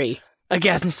history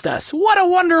against us. What a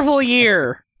wonderful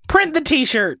year. Print the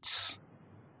t-shirts.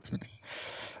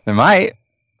 They might.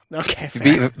 Okay,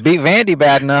 fair. Beat Vandy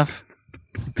bad enough.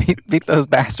 Beat those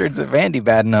bastards at Vandy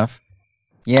bad enough.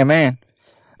 Yeah, man.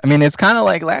 I mean, it's kind of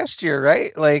like last year,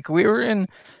 right? Like, we were in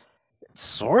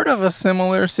sort of a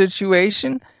similar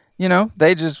situation.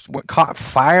 They just caught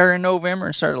fire in November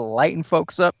and started lighting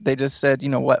folks up. They just said, you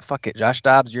know what, fuck it. Josh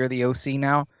Dobbs, you're the OC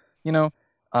now.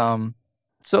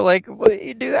 So,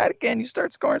 you do that again. You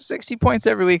start scoring 60 points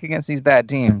every week against these bad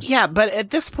teams. Yeah, but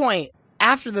at this point,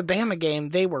 after the Bama game,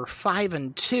 they were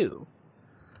 5-2.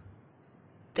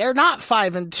 They're not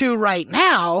 5-2 right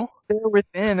now. They're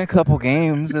within a couple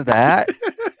games of that.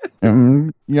 I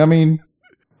mean,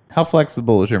 how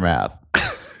flexible is your math?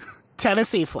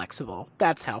 Tennessee flexible.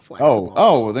 That's how flexible.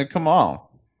 Oh, then come on.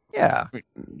 Yeah.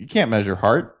 You can't measure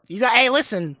heart. Hey,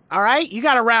 listen, all right? You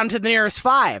got to round to the nearest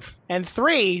 5. And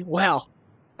 3, well,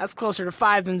 that's closer to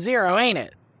 5 than 0, ain't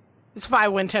it? It's a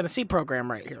 5-win Tennessee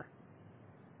program right here.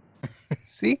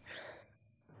 See?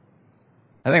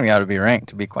 I think they ought to be ranked,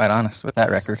 to be quite honest, with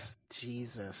that record.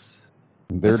 Jesus.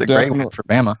 It's a great win for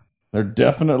Bama. They're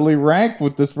definitely ranked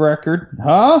with this record.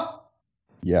 Huh?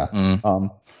 Yeah.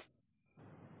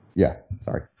 Yeah,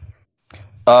 sorry.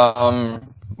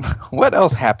 What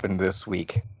else happened this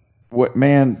week? What,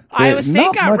 man? Iowa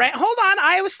State got ranked. Hold on,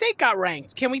 Iowa State got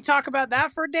ranked. Can we talk about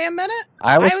that for a damn minute?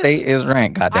 Iowa State is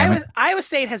ranked, goddammit. Iowa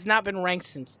State has not been ranked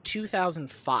since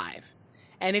 2005.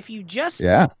 And if you just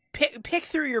pick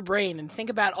through your brain and think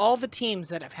about all the teams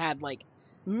that have had,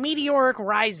 meteoric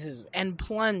rises and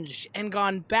plunge and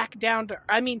gone back down to...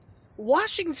 I mean,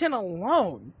 Washington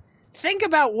alone, think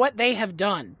about what they have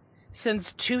done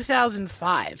since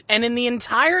 2005. And in the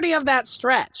entirety of that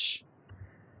stretch,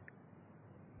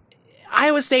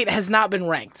 Iowa State has not been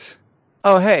ranked.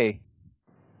 Oh, hey.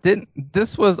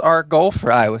 This was our goal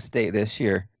for Iowa State this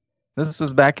year. This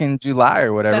was back in July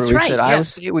or whatever. That's we right, said, Iowa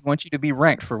State, we want you to be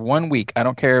ranked for 1 week. I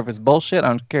don't care if it's bullshit. I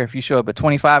don't care if you show up at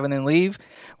 25 and then leave,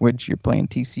 which you're playing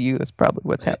TCU. That's probably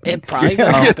what's happening. It probably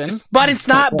gonna happen. But it's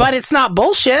not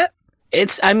bullshit.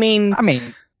 The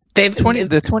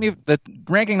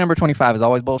ranking number 25 is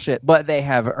always bullshit, but they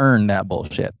have earned that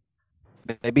bullshit.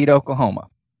 They beat Oklahoma,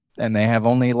 and they have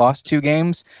only lost 2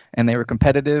 games, and they were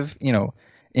competitive,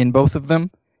 in both of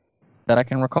them that I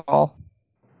can recall.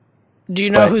 Do you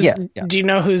know Do you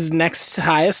know who's next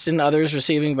highest in others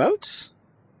receiving votes?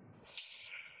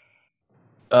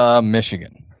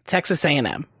 Michigan, Texas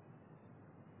A&M.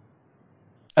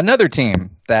 Another team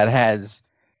that has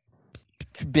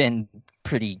been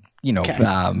pretty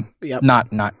Yep.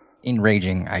 not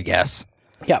enraging, I guess.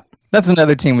 Yep. That's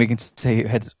another team we can say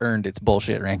has earned its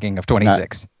bullshit ranking of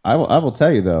 26. I will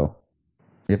tell you though,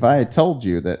 if I had told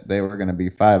you that they were going to be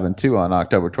 5-2 on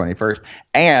October 21st,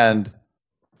 and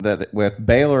that with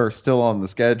Baylor still on the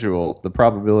schedule, the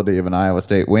probability of an Iowa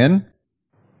State win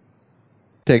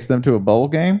takes them to a bowl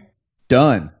game,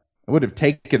 done. I would have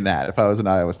taken that if I was an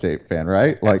Iowa State fan,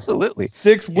 right? Like, absolutely.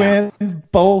 6 wins,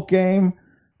 bowl game,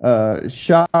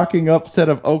 shocking upset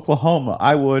of Oklahoma.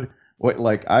 I would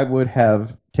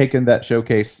have taken that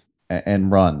showcase and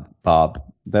run, Bob.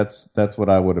 That's what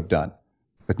I would have done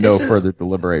with no further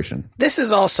deliberation. This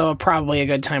is also probably a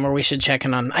good time where we should check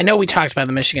in on, I know we talked about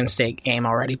the Michigan State game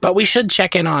already, but we should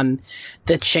check in on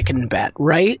the chicken bet,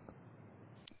 right?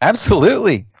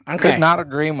 Absolutely. Okay. Could not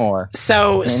agree more.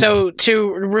 So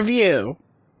to review,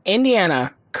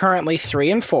 Indiana currently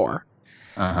 3-4.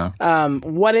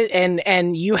 What is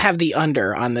and you have the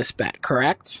under on this bet,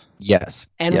 correct? Yes.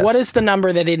 And yes. what is the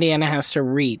number that Indiana has to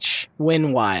reach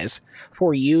win-wise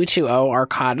for you to owe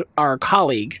our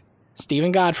colleague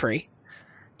Stephen Godfrey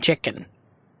chicken?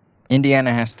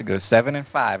 Indiana has to go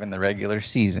 7-5 in the regular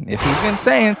season. If he's been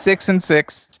saying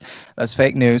 6-6, that's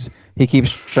fake news. He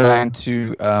keeps trying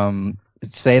to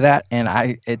say that, and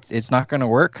it's not going to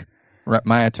work.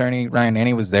 My attorney Ryan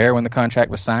Nanny was there when the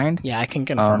contract was signed. Yeah, I can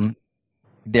confirm.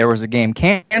 There was a game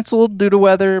canceled due to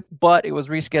weather, but it was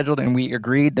rescheduled, and we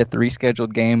agreed that the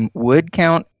rescheduled game would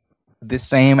count the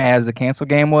same as the canceled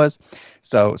game was.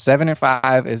 So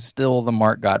 7-5 is still the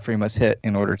mark Godfrey must hit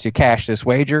in order to cash this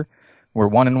wager. We're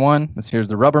 1-1. Here's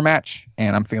the rubber match,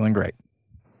 and I'm feeling great.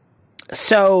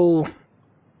 So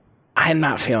I'm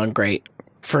not feeling great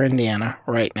for Indiana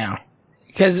right now.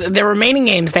 Because the remaining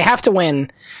games, they have to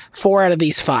win 4 out of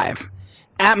these 5.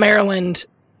 At Maryland,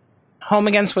 home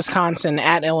against Wisconsin,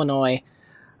 at Illinois,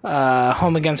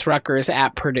 home against Rutgers,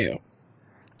 at Purdue.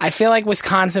 I feel like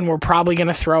Wisconsin we're probably going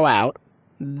to throw out.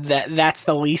 That's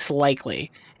the least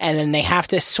likely. And then they have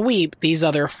to sweep these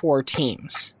other 4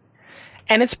 teams.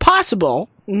 And it's possible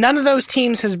none of those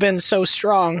teams has been so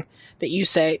strong that you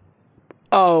say,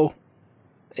 oh,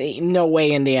 no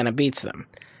way Indiana beats them.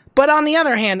 But on the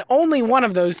other hand, only one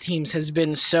of those teams has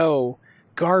been so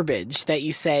garbage that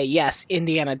you say, yes,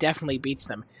 Indiana definitely beats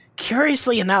them.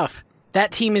 Curiously enough,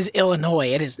 that team is Illinois.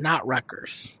 It is not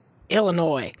Rutgers.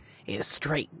 Illinois is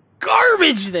straight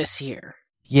garbage this year.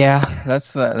 Yeah,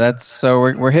 that's so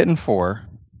we're hitting 4.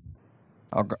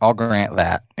 I'll grant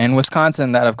that. And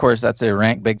Wisconsin, that of course, that's a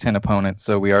ranked Big Ten opponent.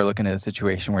 So we are looking at a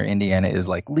situation where Indiana is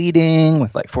like leading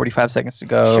with like 45 seconds to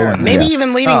go. Sure, and, maybe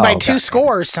even leading by 2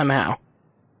 scores somehow.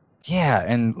 Yeah,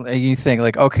 and you think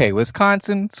like, okay,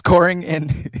 Wisconsin scoring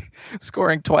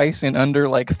twice in under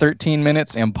like 13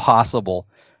 minutes, impossible,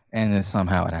 and then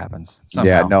somehow it happens. Somehow.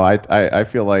 Yeah, no, I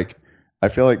feel like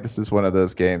this is one of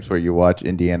those games where you watch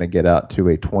Indiana get out to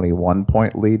a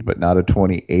 21-point lead, but not a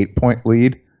 28-point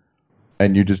lead,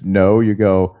 and you just know you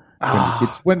go.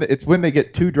 It's when they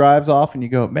get 2 drives off, and you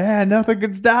go, man, nothing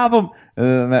can stop them. And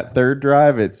then that third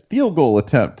drive, it's field goal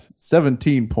attempt,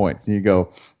 17 points, and you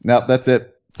go, nope, that's it.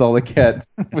 That's all they get.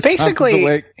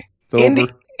 Basically,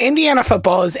 Indiana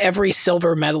football is every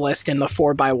silver medalist in the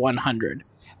 4x100,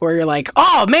 where you're like,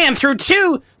 oh man, through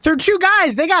two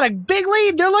guys, they got a big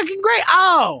lead. They're looking great.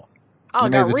 Oh,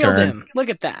 got reeled in. Look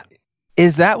at that.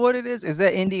 Is that what it is? Is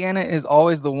that Indiana is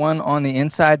always the one on the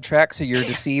inside track, so you're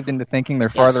deceived into thinking they're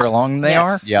farther along than they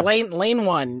are? Yep. Lane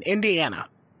 1, Indiana.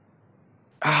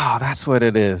 Oh, that's what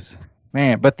it is.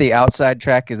 Man, but the outside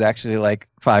track is actually like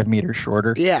 5 meters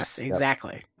shorter. Yes,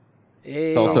 exactly.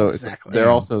 Yep.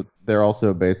 They're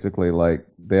also basically like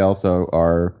they also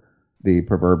are the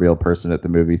proverbial person at the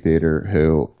movie theater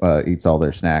who eats all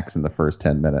their snacks in the first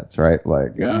 10 minutes, right?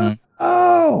 Like,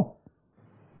 oh,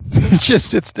 just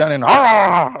sits down and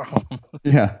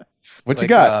yeah. What like, you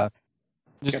got?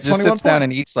 Just sits down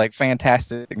and eats like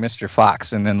Fantastic Mr.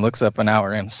 Fox, and then looks up an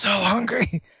hour in. So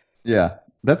hungry. Yeah.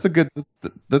 That's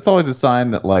always a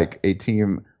sign that like a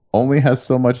team only has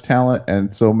so much talent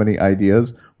and so many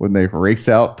ideas when they race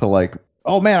out to like,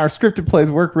 oh man, our scripted plays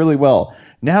work really well.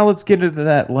 Now let's get into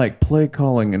that like play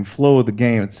calling and flow of the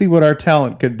game and see what our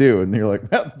talent can do. And you're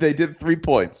like, well, they did 3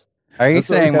 points. Are you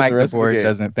saying Mike DeBoer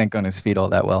doesn't think on his feet all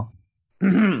that well?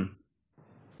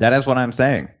 That is what I'm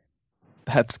saying.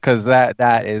 That's because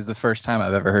that is the first time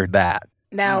I've ever heard that.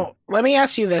 Now, let me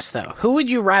ask you this, though. Who would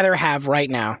you rather have right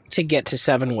now to get to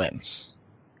 7 wins?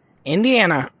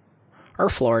 Indiana or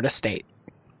Florida State?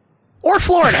 Or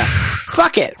Florida.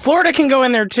 Fuck it. Florida can go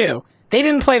in there, too. They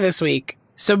didn't play this week,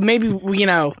 so maybe,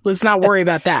 let's not worry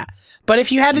about that. But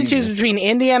if you had to choose between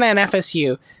Indiana and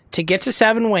FSU to get to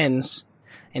 7 wins,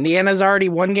 Indiana's already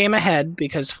one game ahead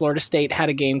because Florida State had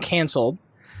a game canceled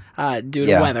due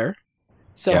to weather.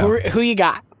 So who you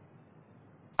got?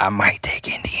 I might take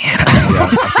Indiana.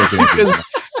 Because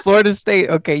Florida State,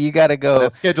 okay, you got to go.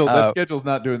 That schedule's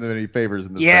not doing them any favors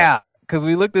in this. Yeah, because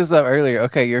we looked this up earlier.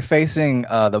 Okay, you're facing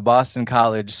the Boston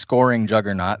College scoring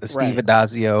juggernaut, the Steve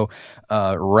Adazio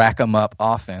rack 'em up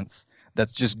offense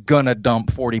that's just gonna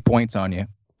dump 40 points on you,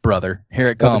 brother. Here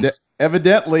it comes.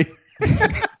 Evidently.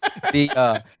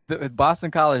 The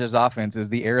Boston College's offense is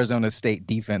the Arizona State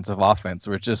defensive offense,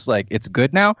 where it's just like, it's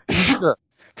good now? Sure.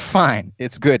 Fine,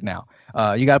 it's good now.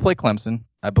 You got to play Clemson.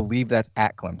 I believe that's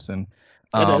at Clemson.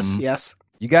 It is, yes.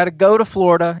 You got to go to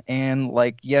Florida, and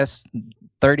yes,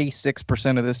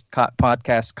 36% of this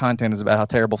podcast content is about how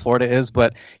terrible Florida is,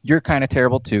 but you're kind of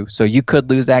terrible too, so you could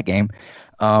lose that game.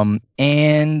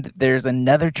 And there's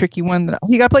another tricky one that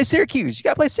you got to play Syracuse. You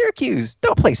got to play Syracuse.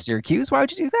 Don't play Syracuse. Why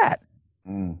would you do that?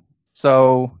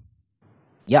 So,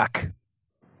 yuck.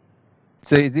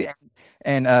 So,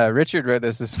 Richard wrote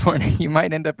this morning. You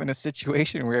might end up in a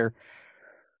situation where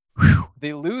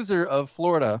the loser of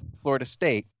Florida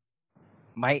State,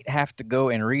 might have to go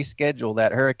and reschedule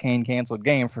that hurricane canceled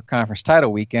game for conference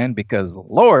title weekend, because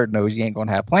Lord knows you ain't going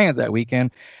to have plans that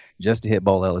weekend just to hit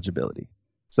bowl eligibility.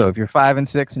 So if you're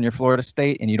 5-6 and you're Florida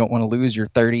State and you don't want to lose your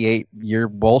 38-year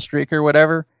bowl streak or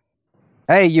whatever,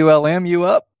 hey, ULM, you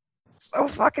up? So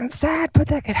fucking sad, but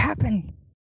that could happen.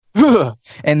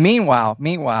 And meanwhile,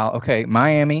 okay,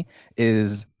 Miami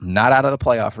is not out of the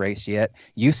playoff race yet.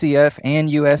 UCF and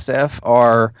USF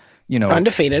are,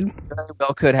 undefeated.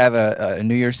 Well, could have a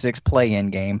New Year's Six play-in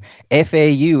game.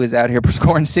 FAU is out here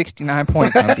scoring 69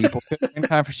 points on people. In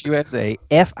Conference USA,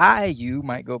 FIU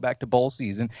might go back to bowl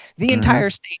season. The entire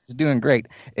state is doing great,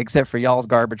 except for y'all's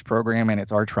garbage program and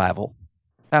its arch rival.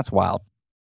 That's wild.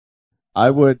 I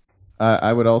would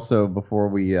also, before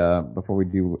we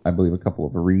do, I believe, a couple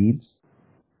of reads,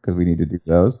 because we need to do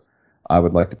those, I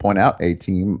would like to point out a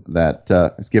team that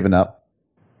has given up.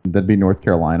 That'd be North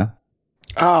Carolina.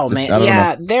 Oh, man.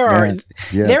 Yeah, there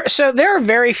are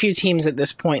very few teams at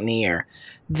this point in the year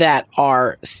that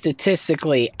are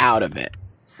statistically out of it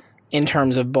in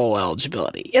terms of bowl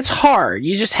eligibility. It's hard.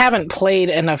 You just haven't played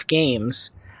enough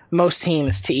games, most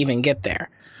teams, to even get there.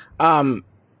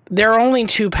 There are only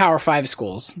 2 Power 5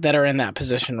 schools that are in that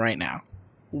position right now.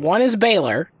 One is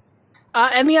Baylor,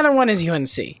 and the other one is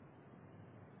UNC.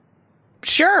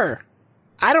 Sure.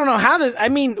 I don't know how this...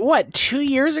 2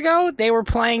 years ago, they were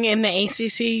playing in the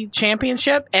ACC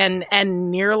championship and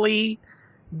nearly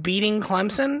beating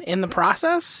Clemson in the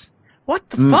process? What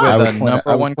the fuck? The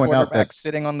number one quarterback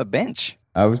sitting on the bench.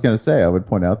 I was going to say, I would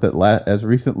point out that as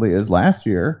recently as last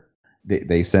year,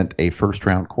 they sent a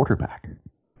first-round quarterback.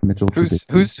 Mitchell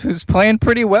who's playing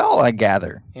pretty well, I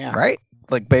gather. Yeah. Right?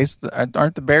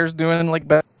 Aren't the Bears doing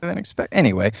better than expected?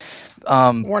 Anyway,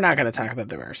 we're not going to talk about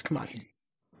the Bears. Come on.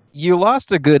 You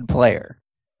lost a good player,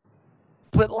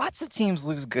 but lots of teams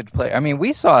lose good players. I mean,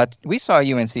 we saw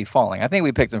UNC falling. I think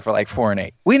we picked them for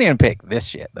 4-8. We didn't pick this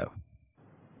shit though.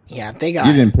 Yeah, they got.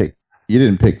 You didn't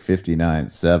pick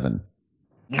 59-7.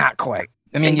 Not quite.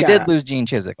 I mean, you did lose Gene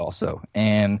Chizik also,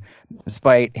 and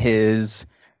despite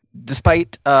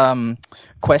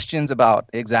questions about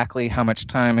exactly how much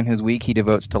time in his week he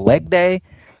devotes to leg day,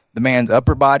 the man's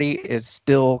upper body is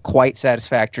still quite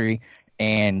satisfactory,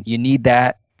 and you need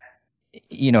that,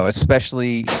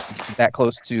 especially that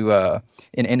close to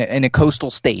in a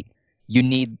coastal state. You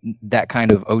need that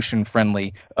kind of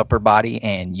ocean-friendly upper body,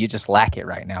 and you just lack it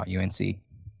right now, UNC.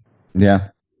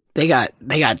 Yeah. They got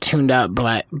tuned up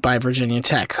by Virginia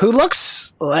Tech, who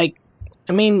looks like,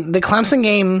 the Clemson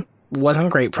game wasn't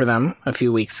great for them a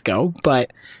few weeks ago,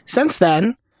 but since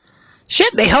then,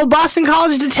 they held Boston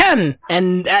College to 10,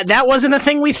 and that wasn't a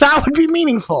thing we thought would be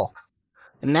meaningful.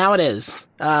 And now it is.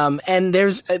 And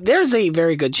there's a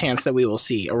very good chance that we will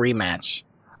see a rematch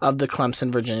of the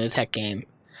Clemson-Virginia Tech game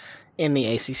in the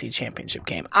ACC championship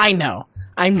game. I know,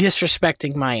 I'm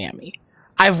disrespecting Miami.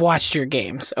 I've watched your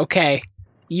games, okay?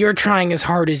 You're trying as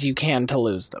hard as you can to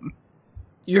lose them.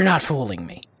 You're not fooling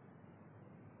me.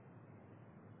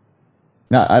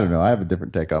 No, I don't know. I have a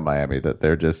different take on Miami, that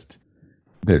they're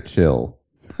chill.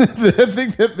 I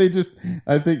think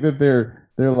that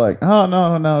they're like, oh,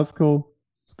 no, it's cool.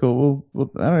 It's cool.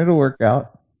 It'll work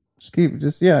out. Just keep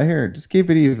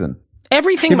it even.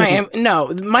 Everything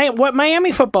what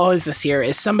Miami football is this year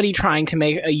is somebody trying to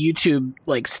make a YouTube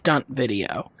stunt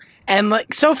video. And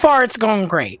so far it's going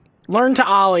great. Learned to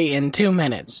ollie in 2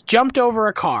 minutes. Jumped over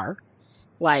a car.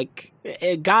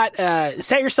 It got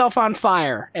set yourself on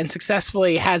fire and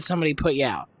successfully had somebody put you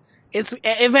out. It's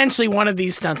eventually one of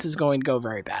these stunts is going to go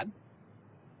very bad.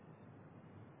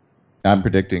 I'm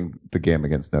predicting the game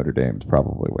against Notre Dame is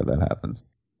probably where that happens.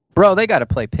 Bro, they got to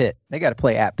play Pitt. They got to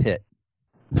play at Pitt.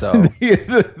 So I've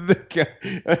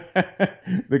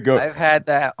had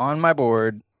that on my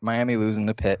board, Miami losing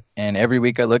to Pitt, and every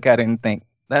week I look at it and think,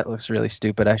 that looks really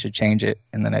stupid. I should change it.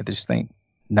 And then I just think,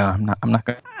 no, I'm not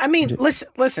going to. I mean,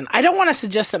 listen, I don't want to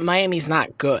suggest that Miami's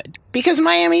not good, because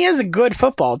Miami is a good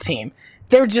football team.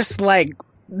 They're just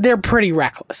they're pretty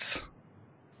reckless.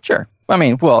 Sure. I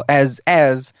mean, well, as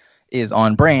is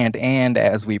on brand and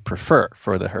as we prefer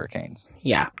for the Hurricanes.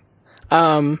 Yeah.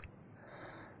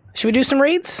 Should we do some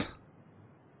reads?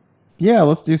 Yeah,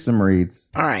 let's do some reads.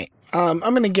 All right. I'm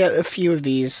going to get a few of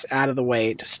these out of the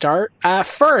way to start.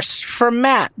 First, from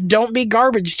Matt, don't be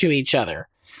garbage to each other.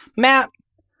 Matt,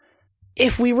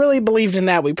 if we really believed in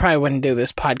that, we probably wouldn't do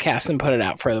this podcast and put it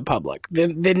out for the public.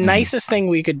 The nicest thing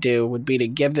we could do would be to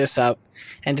give this up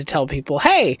and to tell people,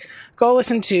 hey, go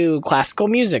listen to classical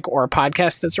music or a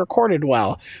podcast that's recorded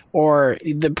well, or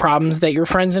the problems that your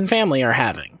friends and family are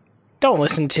having. Don't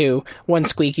listen to one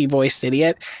squeaky-voiced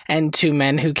idiot and two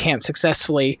men who can't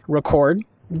successfully record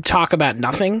talk about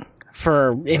nothing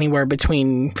for anywhere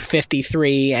between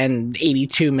 53 and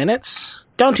 82 minutes.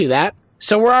 Don't do that.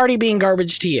 So we're already being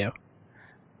garbage to you.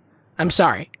 I'm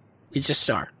sorry. You just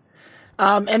are.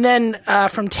 And then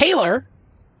from Taylor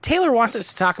wants us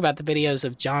to talk about the videos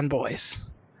of John Boys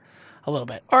a little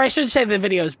bit. Or I should say the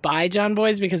videos by John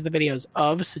Boys, because the videos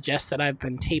of suggest that I've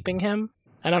been taping him,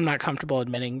 and I'm not comfortable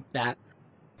admitting that.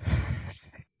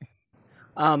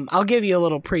 I'll give you a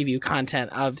little preview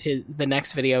content of the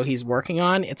next video he's working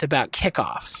on. It's about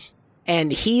kickoffs.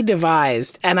 And he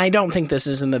devised, and I don't think this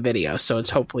is in the video, so it's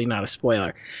hopefully not a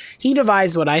spoiler. He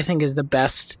devised what I think is the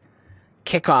best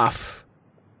kickoff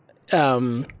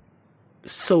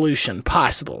solution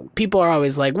possible. People are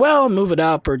always like, well, move it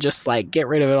up or just get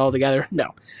rid of it altogether.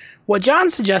 No. What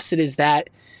John suggested is that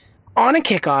on a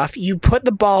kickoff, you put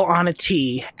the ball on a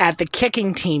tee at the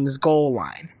kicking team's goal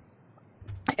line.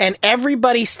 And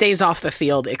everybody stays off the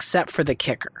field except for the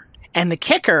kicker. And the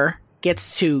kicker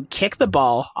gets to kick the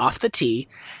ball off the tee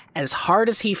as hard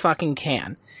as he fucking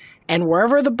can. And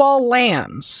wherever the ball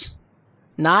lands,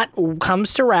 not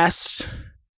comes to rest,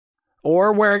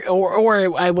 or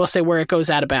I will say where it goes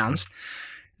out of bounds,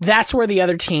 that's where the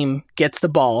other team gets the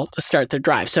ball to start their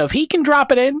drive. So if he can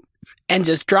drop it in and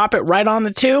just drop it right on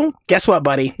the 2, guess what,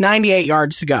 buddy? 98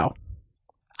 yards to go.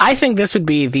 I think this would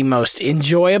be the most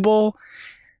enjoyable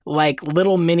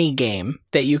little mini game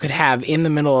that you could have in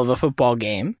the middle of a football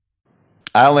game.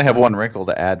 I only have one wrinkle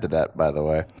to add to that, by the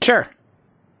way. Sure.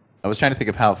 I was trying to think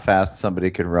of how fast somebody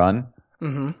could run.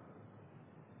 Mm-hmm.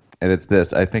 And it's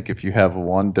this. I think if you have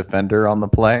one defender on the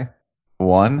play,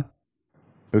 one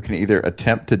who can either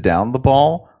attempt to down the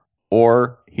ball,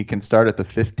 or he can start at the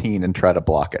 15 and try to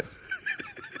block it.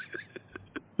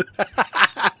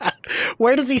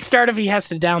 Where does he start if he has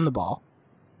to down the ball?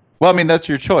 Well, I mean, that's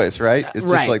your choice, right? It's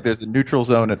just right. There's a neutral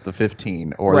zone at the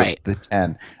 15 or right. the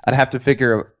 10. I'd have to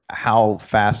figure how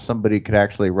fast somebody could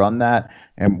actually run that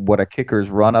and what a kicker's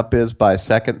run up is by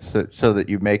seconds so that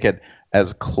you make it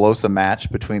as close a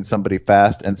match between somebody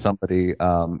fast and somebody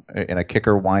in a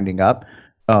kicker winding up.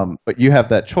 But you have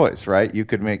that choice, right? You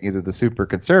could make either the super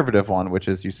conservative one, which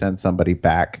is you send somebody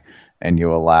back and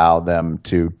you allow them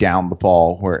to down the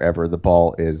ball wherever the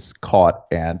ball is caught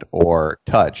and or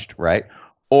touched, right?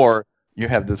 Or you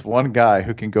have this one guy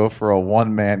who can go for a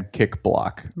one-man kick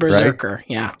block. Berserker, right?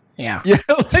 Yeah. Yeah,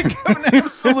 an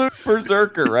absolute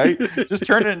berserker, right? Just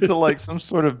turn it into some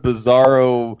sort of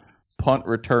bizarro punt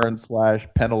return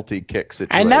 / penalty kick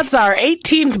situation. And that's our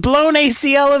 18th blown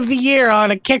ACL of the year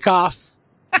on a kickoff.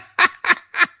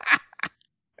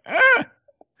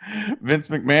 Vince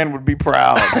McMahon would be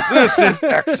proud. This is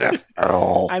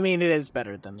XFL. I mean, it is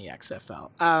better than the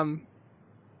XFL.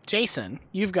 Jason,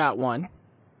 you've got one.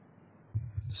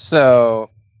 So,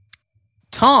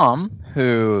 Tom,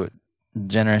 who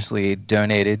generously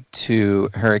donated to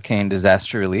hurricane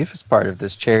disaster relief as part of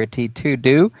this charity to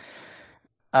do,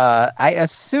 I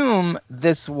assume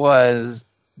this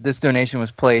donation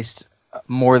was placed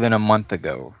more than a month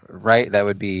ago, right? That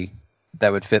would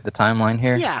fit the timeline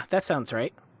here? Yeah, that sounds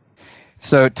right.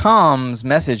 So Tom's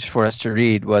message for us to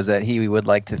read was that he would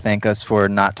like to thank us for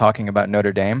not talking about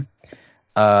Notre Dame.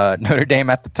 Notre Dame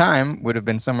at the time would have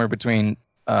been somewhere between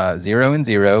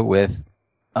 0-0 with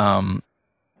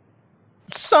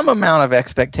some amount of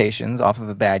expectations off of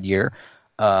a bad year,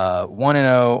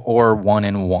 1-0 or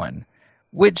 1-1,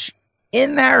 which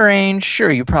in that range,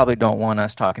 sure, you probably don't want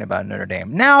us talking about Notre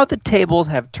Dame. Now the tables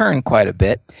have turned quite a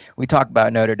bit. We talk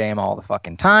about Notre Dame all the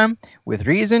fucking time with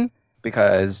reason.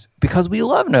 because we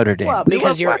love Notre Dame. Well, we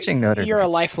because love you're watching Notre you're Dame. a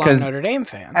lifelong 'Cause Notre Dame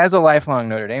fan. As a lifelong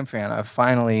Notre Dame fan, I've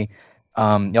finally,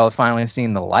 y'all have finally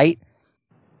seen the light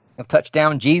of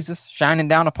touchdown Jesus shining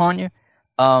down upon you.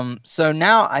 So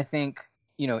now I think,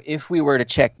 if we were to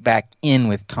check back in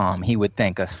with Tom, he would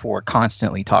thank us for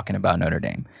constantly talking about Notre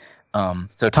Dame.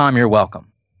 So Tom, you're welcome.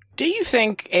 Do you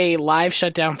think a live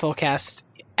shutdown fullcast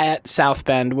at South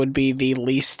Bend would be the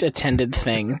least attended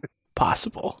thing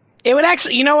possible? It would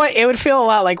actually, you know what? It would feel a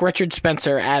lot like Richard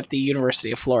Spencer at the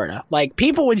University of Florida. Like,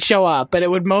 people would show up, but it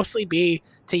would mostly be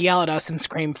to yell at us and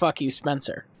scream, "Fuck you,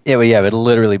 Spencer." Yeah, well, yeah, it'd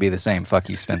literally be the same. Fuck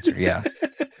you, Spencer. Yeah.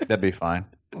 That'd be fine.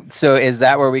 So is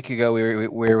that where we could go?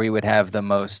 Where we would have the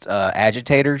most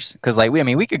agitators? Because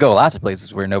we could go lots of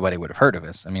places where nobody would have heard of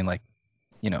us.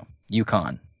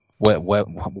 UConn.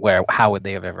 How would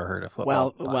they have ever heard of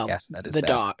football? Well, that is the bad.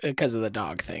 dog, because of the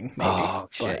dog thing. Maybe. Oh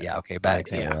shit! But, Yeah. Okay. Bad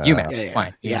example. yeah. UMass.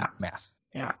 Fine. Yeah. UMass.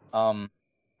 Yeah.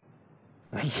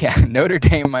 Yeah. Notre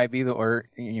Dame might be or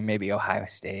maybe Ohio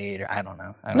State, or I don't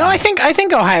know. I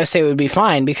think Ohio State would be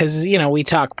fine because we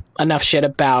talk enough shit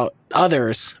about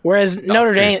others, whereas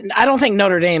Notre Dame. I don't think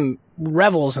Notre Dame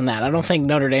revels in that. I don't think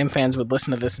Notre Dame fans would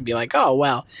listen to this and be like, "Oh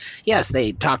well, yes,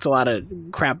 they talked a lot of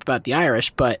crap about the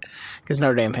Irish," but because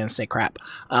Notre Dame fans say crap.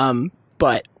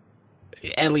 But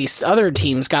at least other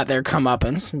teams got their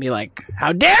comeuppance and be like,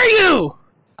 "How dare you!"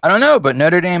 I don't know, but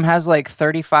Notre Dame has like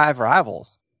 35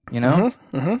 rivals.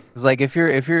 It's like if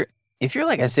you're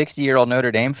like a 60-year-old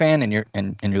Notre Dame fan and you're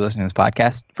listening to this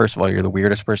podcast, first of all, you're the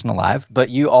weirdest person alive, but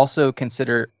you also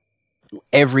consider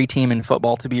every team in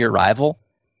football to be your rival.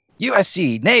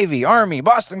 USC, Navy, Army,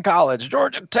 Boston College,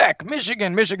 Georgia Tech,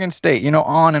 Michigan State,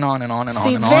 on and on and on and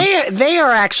See, on and on. They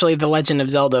are actually the Legend of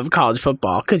Zelda of college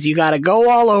football, because you got to go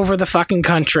all over the fucking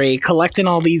country collecting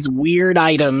all these weird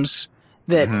items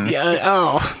that,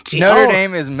 Notre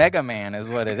Dame is Mega Man is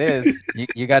what it is.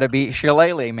 you got to beat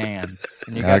Shillelagh Man.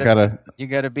 And you got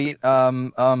to beat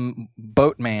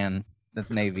Boatman.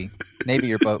 That's Navy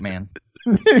or Boatman.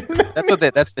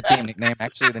 That's the team nickname,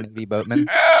 actually, the Navy Boatman.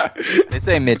 They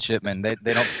say midshipman. They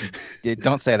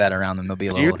don't say that around them. They'll be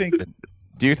a little.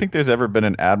 Do you think there's ever been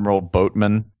an Admiral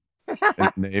Boatman in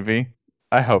the Navy?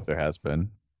 I hope there has been.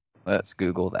 Let's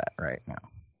Google that right now.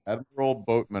 Admiral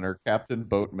Boatman or Captain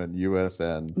Boatman,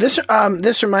 USN.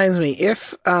 This reminds me,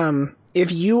 if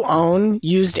you own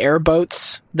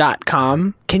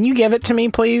usedairboats.com, can you give it to me,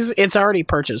 please? It's already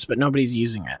purchased, but nobody's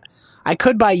using it. I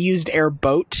could buy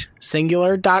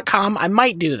usedairboat.com. I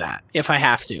might do that if I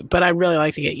have to, but I'd really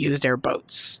like to get used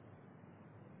airboats.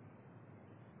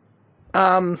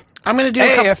 I'm going to do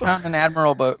I found an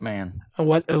Admiral Boatman.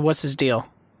 What's his deal?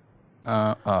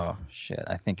 Oh, shit.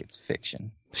 I think it's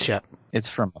fiction. Shit. It's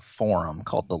from a forum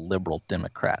called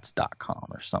theliberaldemocrats.com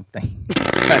or something.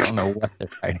 I don't know what they're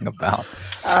writing about.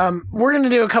 We're going to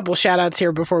do a couple shout-outs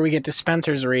here before we get to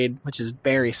Spencer's read, which is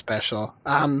very special.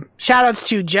 Shout-outs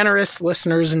to generous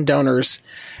listeners and donors.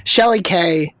 Shelley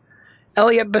K.,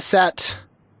 Elliot Bissett,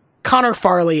 Connor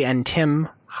Farley, and Tim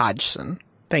Hodgson.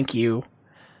 Thank you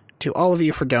to all of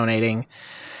you for donating.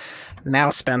 Now,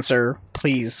 Spencer,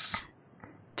 please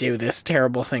do this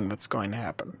terrible thing that's going to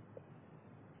happen.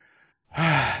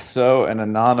 So an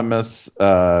anonymous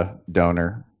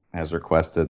donor has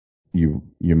requested, you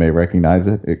may recognize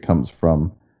it. It comes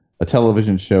from a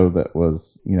television show that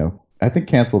was, I think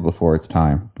canceled before its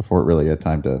time, before it really had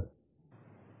time to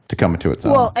come into its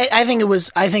own. Well, I think it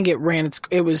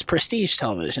was prestige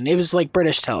television. It was like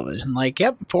British television. Like,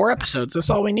 4 episodes. That's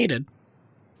all we needed.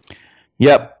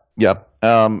 Yep.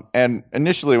 And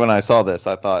initially when I saw this,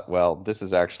 I thought, well, this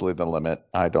is actually the limit.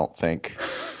 I don't think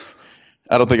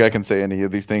I can say any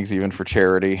of these things even for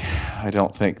charity. I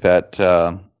don't think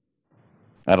I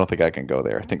can go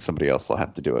there. I think somebody else will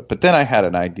have to do it. But then I had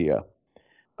an idea.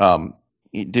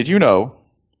 Did you know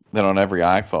that on every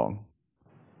iPhone,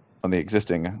 on the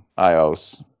existing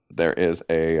iOS, there is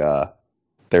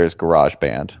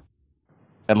GarageBand?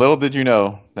 And little did you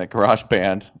know that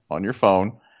GarageBand on your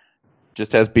phone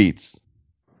just has beats.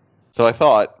 So I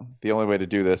thought the only way to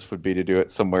do this would be to do it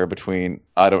somewhere between,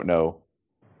 I don't know,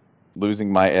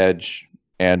 Losing My Edge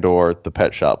and or the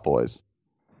Pet Shop Boys.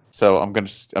 So I'm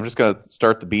just gonna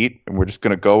start the beat and we're just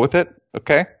gonna go with it.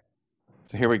 Okay.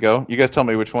 So here we go. You guys tell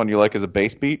me which one you like as a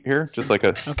bass beat here. Just like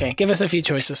a. Okay, give us a few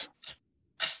choices.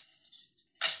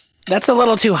 That's a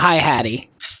little too hi-hatty.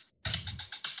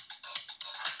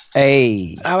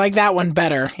 Hey. I like that one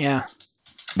better. Yeah.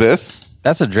 This?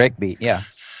 That's a Drake beat. Yeah.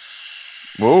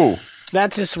 Whoa.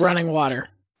 That's just Running Water.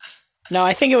 No,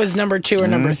 I think it was number 2 or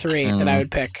number 3 that I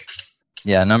would pick.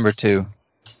 Yeah, number 2.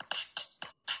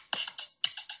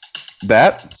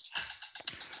 That?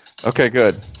 Okay,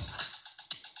 good.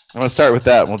 I'm going to start with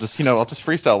that. We'll just, I'll just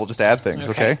freestyle. We'll just add things,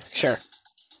 okay? Sure.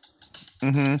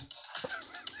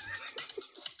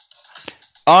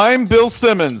 I'm Bill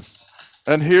Simmons,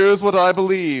 and here's what I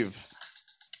believe.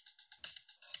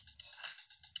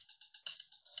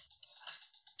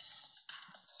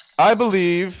 I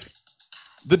believe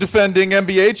the defending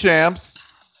NBA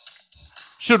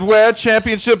champs should wear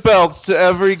championship belts to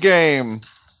every game.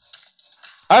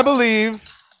 I believe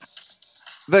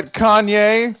that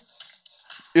Kanye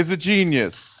is a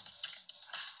genius.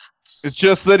 It's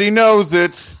just that he knows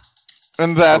it,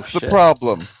 and that's the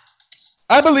problem.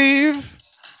 I believe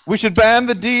we should ban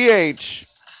the DH,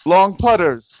 long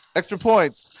putters, extra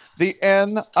points, the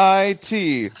NIT,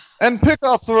 and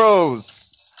pickoff throws.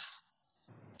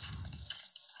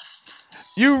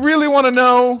 You really want to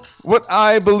know what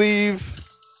I believe?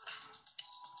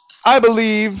 I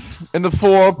believe in the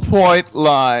 4-point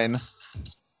line.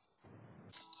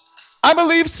 I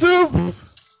believe soup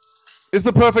is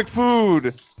the perfect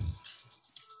food.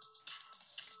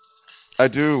 I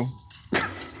do.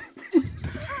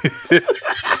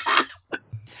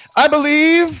 I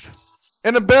believe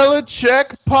in a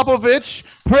Belichick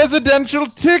Popovich presidential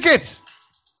ticket.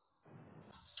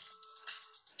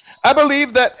 I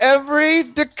believe that every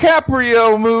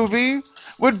DiCaprio movie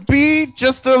would be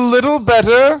just a little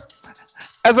better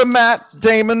as a Matt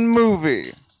Damon movie.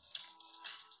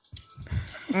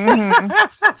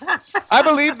 I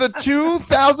believe the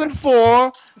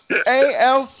 2004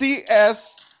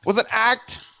 ALCS was an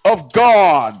act of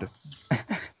God.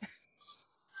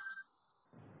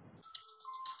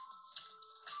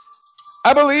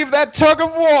 I believe that tug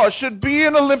of war should be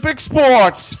an Olympic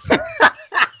sport.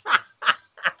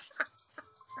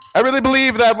 I really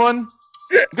believe that one.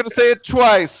 I'm going to say it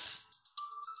twice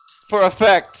for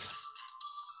effect.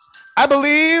 I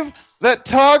believe that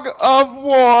tug of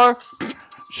war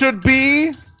should be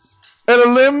an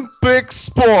Olympic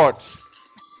sport.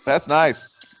 That's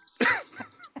nice.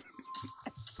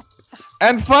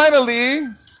 And finally,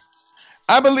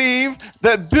 I believe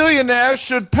that billionaires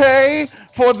should pay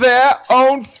for their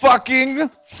own fucking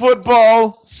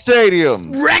football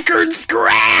stadiums. Record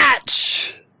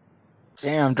scratch!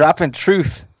 Damn, dropping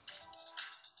truth.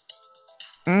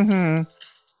 That's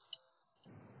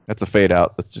a fade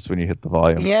out. That's just when you hit the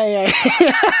volume. Yeah.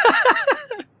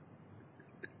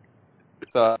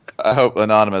 So I hope,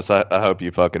 Anonymous, I hope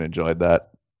you fucking enjoyed that.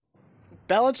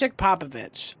 Belichick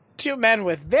Popovich. Two men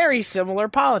with very similar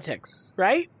politics,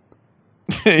 right?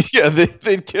 Yeah,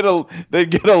 they'd get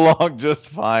along just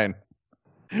fine.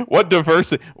 What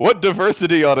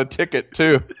diversity on a ticket,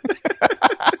 too.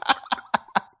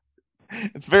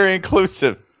 It's very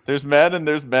inclusive. There's men and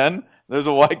there's men. There's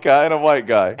a white guy and a white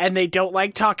guy. And they don't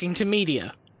like talking to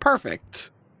media. Perfect.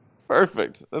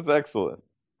 That's excellent.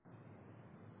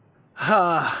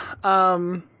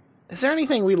 Is there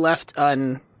anything we left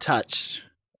untouched?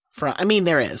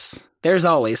 There is. There's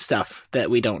always stuff that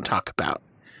we don't talk about.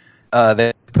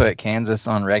 They put Kansas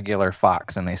on regular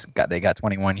Fox, and they got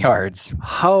 21 yards.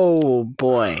 Oh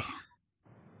boy,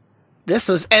 this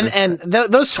was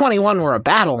those 21 were a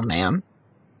battle, man.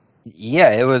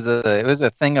 Yeah, it was a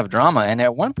thing of drama, and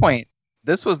at one point,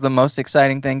 this was the most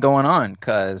exciting thing going on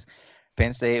because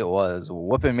Penn State was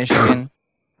whooping Michigan,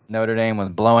 Notre Dame was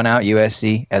blowing out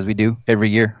USC as we do every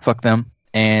year. Fuck them.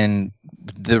 And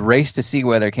the race to see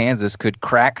whether Kansas could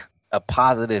crack a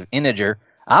positive integer.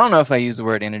 I don't know if I use the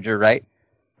word integer right.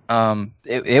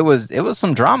 It was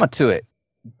some drama to it.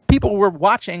 People were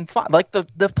watching like the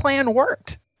plan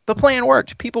worked. The plan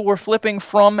worked. People were flipping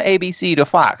from ABC to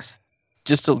Fox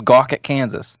just to gawk at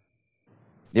Kansas.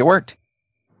 It worked.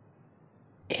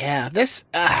 Yeah, this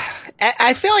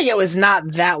I feel like it was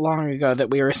not that long ago that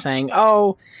we were saying,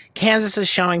 "Oh, Kansas is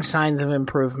showing signs of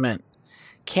improvement.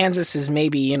 Kansas is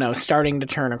maybe, starting to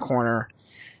turn a corner."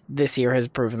 This year has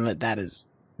proven that is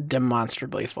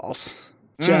demonstrably false.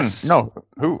 No,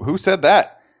 who said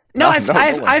that? No,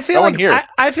 I feel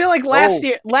like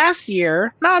last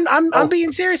year. No, I'm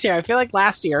being serious here. I feel like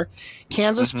last year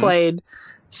Kansas played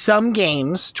some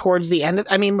games towards the end.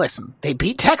 Listen, they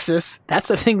beat Texas. That's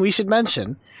the thing we should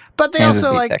mention. But they Kansas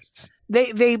also Texas.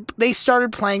 they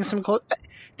started playing some close.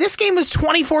 This game was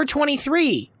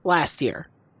 24-23 last year.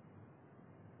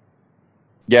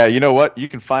 Yeah, you know what? You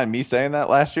can find me saying that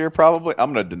last year, probably.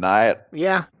 I'm going to deny it.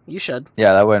 Yeah, you should.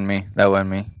 Yeah, that wasn't me. No.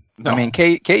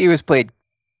 KU has played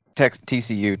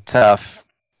TCU tough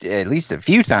at least a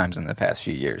few times in the past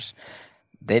few years.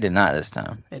 They did not this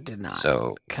time. It did not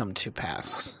come to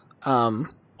pass.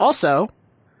 Also,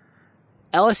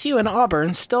 LSU and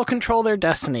Auburn still control their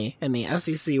destiny in the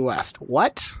SEC West.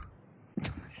 What?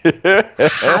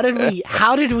 How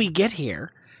did we get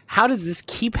here? How does this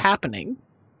keep happening?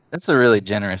 That's a really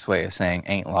generous way of saying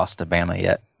ain't lost to Bama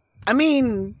yet. I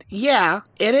mean, yeah,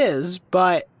 it is,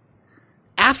 but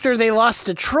after they lost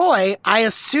to Troy, I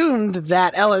assumed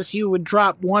that LSU would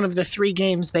drop one of the 3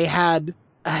 games they had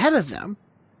ahead of them,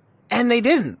 and they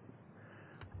didn't.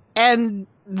 And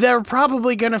they're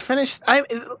probably going to finish.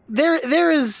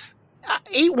 There is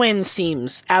 8 wins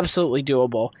seems absolutely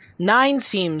doable. 9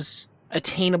 seems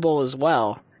attainable as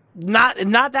well. Not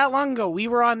that long ago, we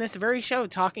were on this very show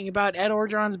talking about Ed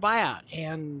Orgeron's buyout,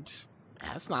 and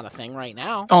that's not a thing right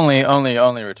now. Only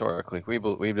rhetorically. We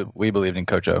believed in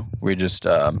Coach O. We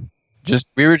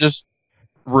we were just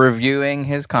reviewing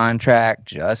his contract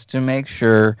just to make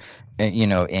sure,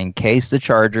 in case the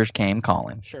Chargers came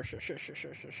calling. Sure.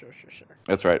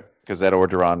 That's right, because Ed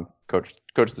Orgeron coached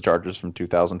the Chargers from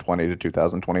 2020 to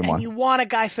 2021. And you want a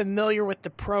guy familiar with the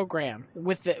program,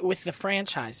 with the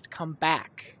franchise, to come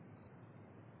back.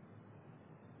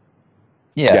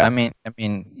 Yeah. I mean,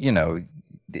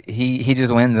 he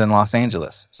just wins in Los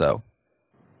Angeles, so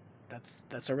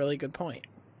that's a really good point.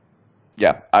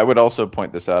 Yeah, I would also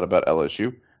point this out about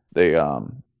LSU. They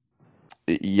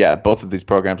both of these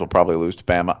programs will probably lose to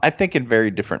Bama. I think in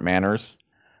very different manners.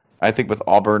 I think with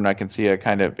Auburn, I can see a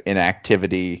kind of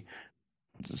inactivity,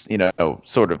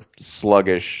 sort of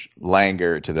sluggish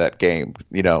languor to that game.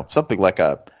 Something like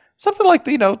the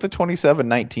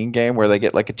 27-19 game where they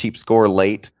get like a cheap score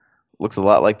late. Looks a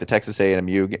lot like the Texas A&M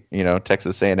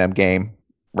game,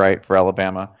 right, for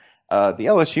Alabama. The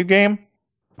LSU game,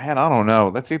 man, I don't know.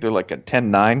 That's either like a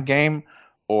 10-9 game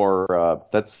or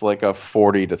that's like a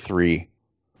 40-3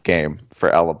 game for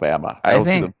Alabama. I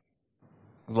think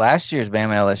last year's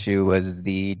Bama LSU was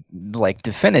the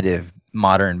definitive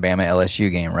modern Bama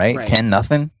LSU game, right?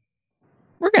 10-0.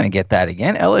 We're gonna get that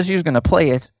again. LSU is gonna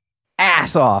play its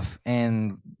ass off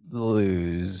and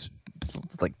lose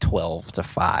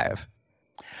 12-5.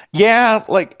 Yeah,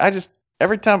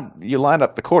 every time you line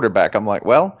up the quarterback, I'm like,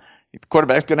 well, the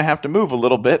quarterback's going to have to move a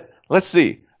little bit. Let's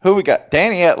see. Who we got?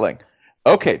 Danny Etling.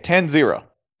 Okay, 10-0.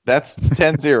 That's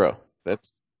 10-0.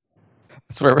 That's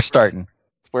where we're starting.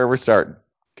 That's where we're starting.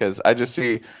 Because I just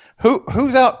see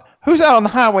who's out on the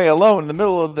highway alone in the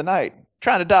middle of the night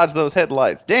trying to dodge those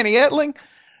headlights. Danny Etling?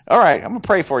 All right, I'm going to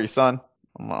pray for you, son.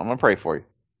 I'm going to pray for you.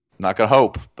 I'm not going to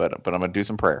hope, but I'm going to do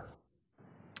some prayer.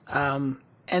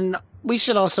 And we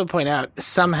should also point out,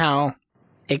 somehow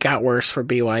it got worse for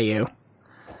BYU.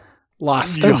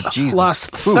 Lost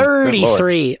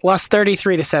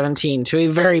 33-17 to a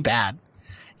very bad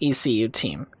ECU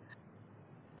team.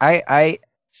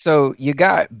 So you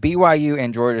got BYU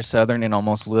and Georgia Southern in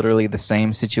almost literally the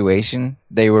same situation.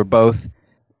 They were both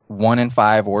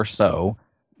 1-5 or so.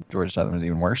 Georgia Southern was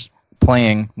even worse.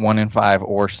 Playing 1-5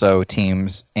 or so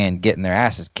teams and getting their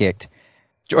asses kicked.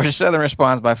 Georgia Southern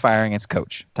responds by firing its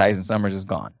coach. Tyson Summers is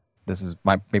gone. This is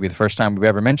maybe the first time we've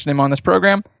ever mentioned him on this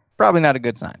program. Probably not a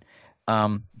good sign.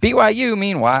 BYU,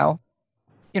 meanwhile,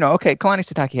 okay, Kalani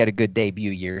Sitake had a good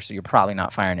debut year, so you're probably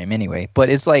not firing him anyway. But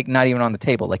it's not even on the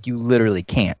table. You literally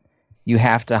can't. You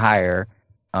have to hire,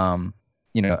 a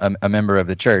member of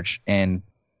the church, and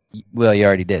you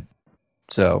already did.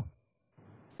 So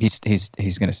he's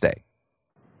going to stay.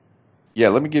 Yeah,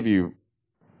 let me give you,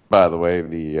 by the way,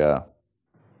 the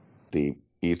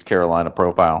East Carolina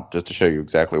profile, just to show you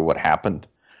exactly what happened.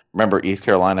 Remember, East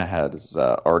Carolina has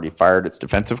already fired its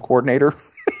defensive coordinator.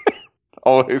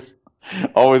 always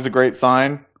a great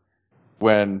sign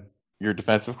when your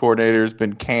defensive coordinator has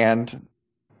been canned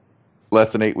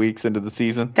less than 8 weeks into the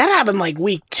season. That happened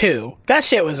week 2. That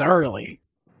shit was early.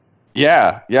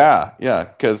 Yeah.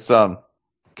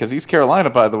 Because East Carolina,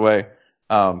 by the way,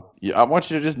 I want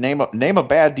you to just name a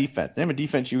bad defense. Name a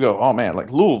defense you go, oh man,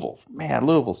 like Louisville. Man,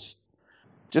 Louisville's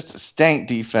just a stank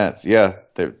defense. Yeah,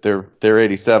 they're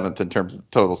 87th in terms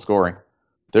of total scoring.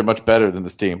 They're much better than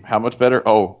this team. How much better?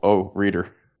 Oh,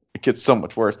 reader. It gets so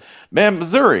much worse. Man,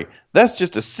 Missouri, that's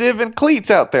just a sieve and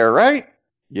cleats out there, right?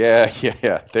 Yeah.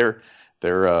 They're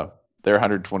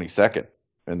 122nd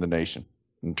in the nation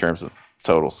in terms of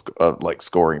total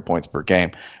scoring points per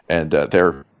game, and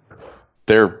they're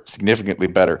significantly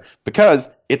better because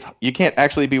you can't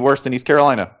actually be worse than East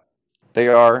Carolina. They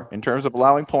are, in terms of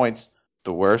allowing points,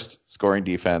 the worst scoring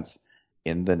defense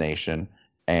in the nation,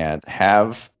 and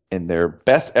have, in their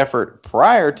best effort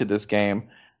prior to this game,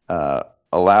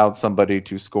 allowed somebody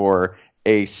to score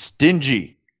a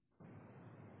stingy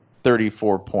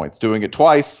 34 points, doing it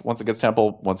twice, once against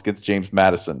Temple, once against James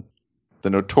Madison,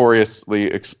 the notoriously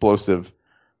explosive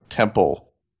Temple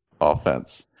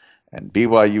offense. And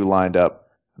BYU lined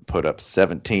up and put up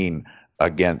 17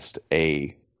 against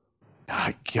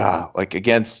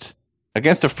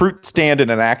against a fruit stand in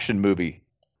an action movie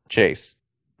chase.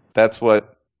 That's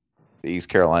what the East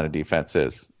Carolina defense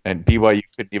is, and BYU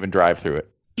couldn't even drive through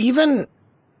it. Even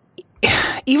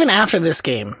after this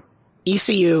game,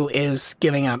 ECU is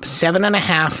giving up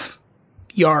 7.5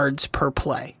 yards per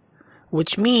play,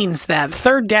 which means that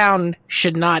third down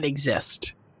should not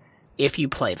exist if you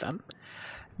play them.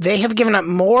 They have given up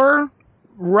more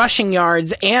rushing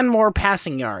yards and more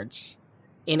passing yards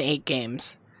in 8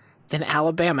 games than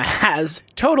Alabama has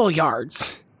total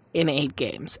yards in 8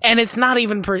 games. And it's not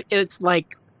even, it's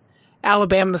like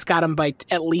Alabama's got them by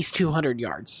at least 200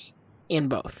 yards in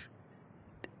both.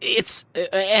 It's,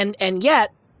 and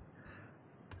yet,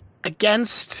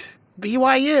 against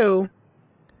BYU,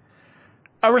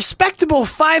 a respectable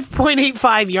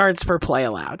 5.85 yards per play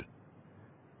allowed.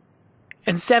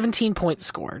 And 17 points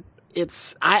scored.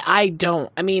 I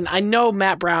know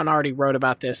Matt Brown already wrote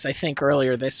about this, I think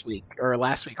earlier this week, or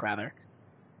last week rather.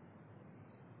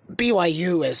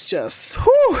 BYU is just,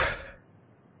 whew.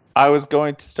 I was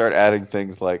going to start adding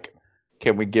things like,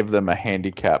 can we give them a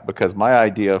handicap? Because my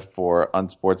idea for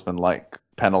unsportsmanlike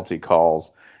penalty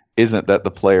calls isn't that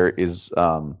the player is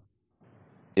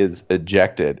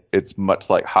ejected. It's much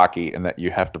like hockey in that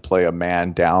you have to play a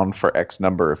man down for X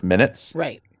number of minutes.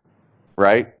 Right.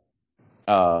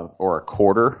 Or a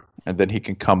quarter, and then he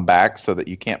can come back so that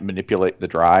you can't manipulate the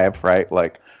drive, right?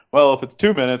 Like, well, if it's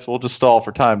 2 minutes, we'll just stall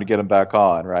for time to get him back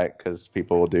on, right? Because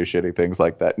people will do shitty things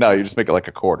like that. No, you just make it like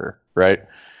a quarter, right?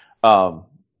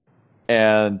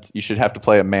 And you should have to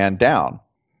play a man down,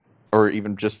 or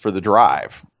even just for the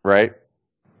drive, right?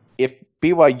 If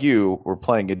BYU were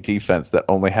playing a defense that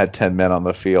only had 10 men on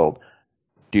the field,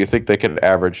 do you think they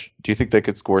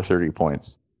could score 30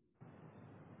 points?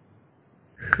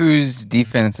 Whose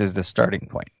defense is the starting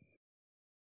point?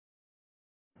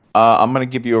 I'm going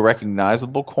to give you a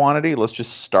recognizable quantity. Let's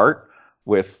just start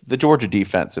with the Georgia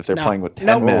defense if they're playing with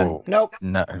 10 men. Nope.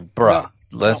 No, bro.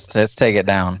 Let's take it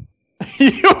down.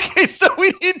 Okay, so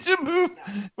we need to move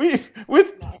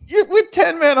with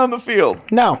 10 men on the field.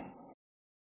 No.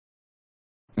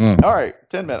 All right,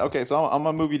 10 men. Okay, so I'm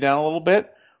gonna move you down a little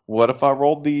bit. What if I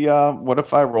rolled the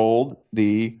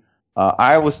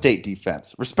Iowa State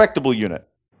defense, respectable unit?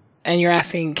 And you're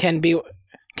asking, can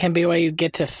BYU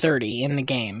get to 30 in the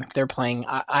game if they're playing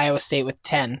Iowa State with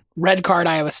 10? Red card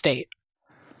Iowa State.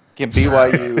 Can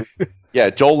BYU?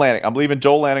 Yeah, Joel Lanning. I'm leaving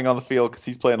Joel Lanning on the field because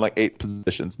he's playing like 8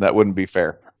 positions, and that wouldn't be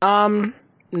fair. No.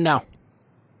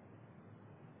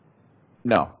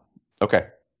 No. Okay.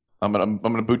 I'm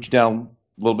gonna boot you down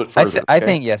a little bit further. I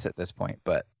think yes at this point,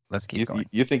 but let's keep going.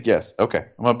 You think yes? Okay.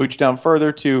 I'm gonna boot you down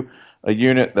further to a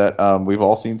unit that we've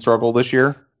all seen struggle this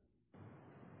year.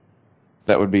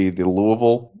 That would be the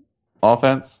Louisville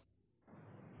offense,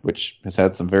 which has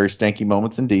had some very stanky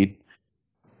moments indeed.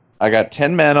 I got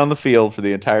 10 men on the field for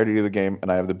the entirety of the game,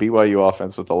 and I have the BYU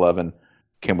offense with 11.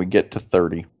 Can we get to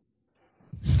 30?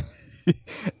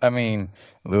 Shit, man.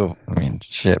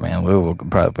 Louisville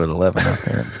could probably put 11 up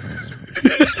there.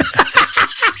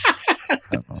 I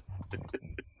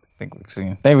think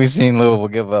we've seen Louisville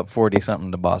give up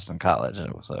 40-something to Boston College.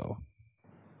 So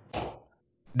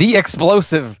the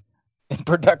explosive and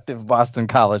productive Boston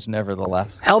College,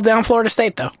 nevertheless. Held down Florida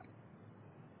State, though.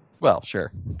 Well,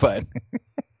 sure, but...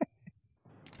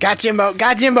 Got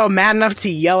Jimbo mad enough to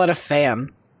yell at a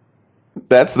fan.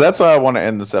 That's why I want to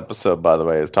end this episode, by the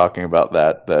way, is talking about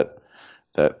that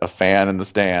a fan in the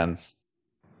stands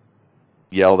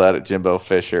yelled at Jimbo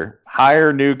Fisher.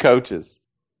 Hire new coaches.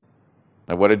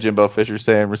 And what did Jimbo Fisher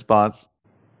say in response?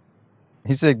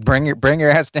 He said, bring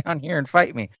your ass down here and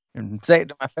fight me. And say it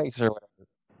to my face or whatever.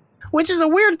 Which is a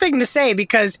weird thing to say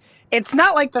because it's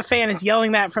not like the fan is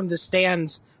yelling that from the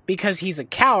stands because he's a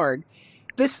coward.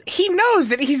 He knows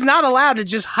that he's not allowed to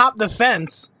just hop the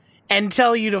fence and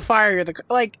tell you to fire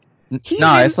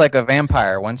it's like a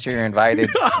vampire. Once you're invited,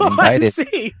 I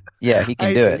see. Yeah, he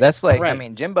can do it. That's like,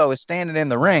 right. Jimbo was standing in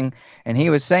the ring and he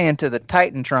was saying to the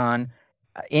Titantron,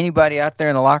 anybody out there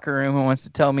in the locker room who wants to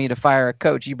tell me to fire a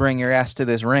coach, you bring your ass to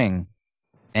this ring.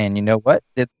 And you know what?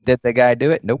 Did the guy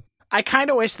do it? Nope. I kind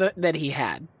of wish that he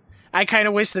had. I kind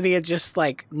of wish that he had just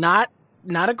not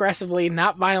aggressively,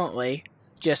 not violently,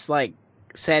 just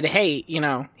said, hey,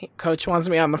 coach wants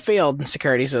me on the field. And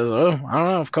security says, oh, I don't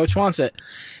know if coach wants it.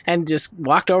 And just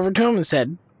walked over to him and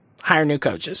said, hire new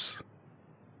coaches.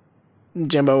 And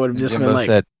Jimbo would have just been like,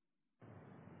 said,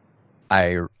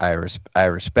 I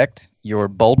respect your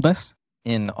boldness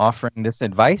in offering this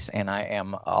advice, and I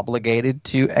am obligated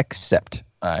to accept.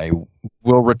 I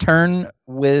will return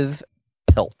with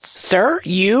pelts. Sir,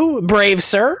 you, brave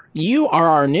sir, you are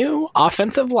our new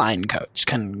offensive line coach.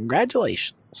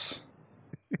 Congratulations.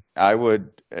 I would,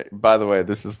 by the way,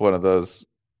 this is one of those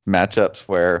matchups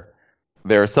where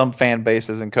there are some fan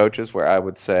bases and coaches where I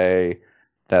would say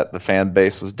that the fan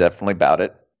base was definitely about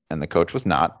it and the coach was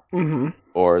not,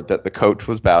 or that the coach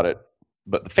was about it,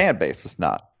 but the fan base was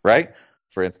not, right?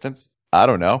 For instance, I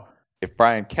don't know, if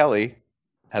Brian Kelly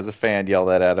has a fan yell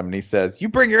that at him and he says, "You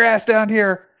bring your ass down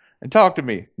here and talk to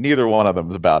me," neither one of them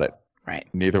is about it. Right.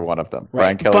 Neither one of them.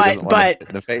 Right. Brian Kelly doesn't want to hit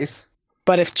in the face.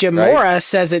 But if Jim Mora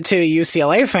says it to a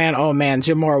UCLA fan, oh man,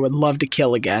 Jim Mora would love to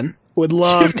kill again. Would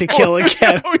love to kill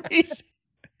again.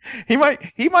 He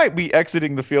might be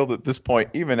exiting the field at this point,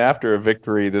 even after a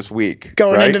victory this week.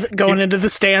 Going into the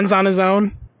stands on his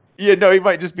own. Yeah, no, he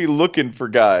might just be looking for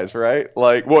guys, right?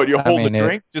 Like, what? You hold a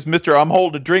drink? Just Mr. I'm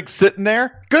holding a drink, sitting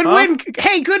there. Good win.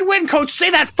 Hey, good win, coach.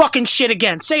 Say that fucking shit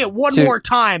again. Say it one more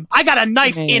time. I got a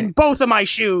knife in both of my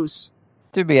shoes.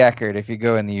 To be accurate, if you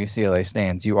go in the UCLA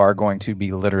stands, you are going to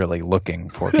be literally looking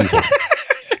for people.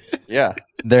 Yeah,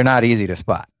 they're not easy to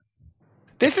spot.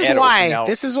 This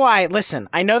is why, listen,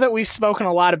 I know that we've spoken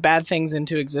a lot of bad things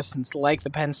into existence, like the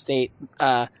Penn State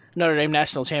Notre Dame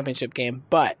National Championship game,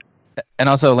 but... And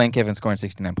also Lane Kiffin scoring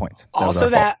 69 points. Also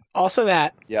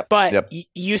that. Yep. But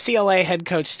UCLA head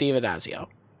coach Steve Addazio.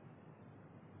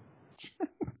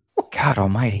 God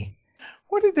almighty.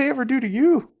 What did they ever do to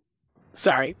you?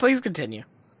 Sorry, please continue.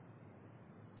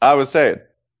 I was saying,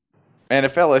 and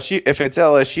if it's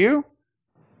LSU,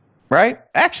 right?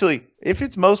 Actually, if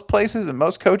it's most places and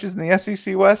most coaches in the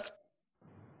SEC West,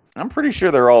 I'm pretty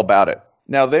sure they're all about it.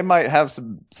 Now, they might have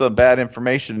some bad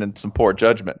information and some poor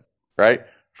judgment, right?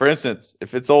 For instance,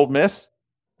 if it's Ole Miss,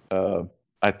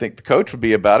 I think the coach would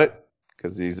be about it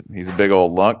because he's a big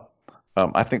old lunk.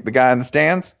 I think the guy in the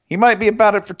stands, he might be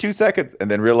about it for 2 seconds and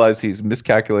then realize he's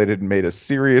miscalculated and made a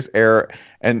serious error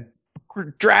and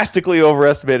drastically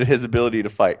overestimated his ability to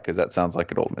fight, because that sounds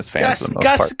like an Ole Miss fan.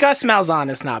 Gus Malzahn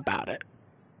is not about it.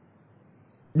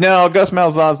 No, Gus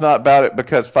Malzahn's not about it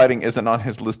because fighting isn't on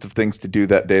his list of things to do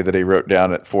that day that he wrote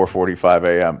down at 4:45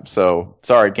 a.m. So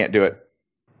sorry, can't do it.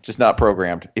 Just not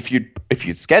programmed. If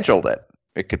you'd scheduled it,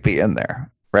 it could be in there,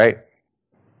 right?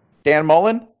 Dan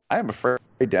Mullen, I am afraid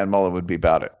Dan Mullen would be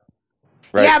about it.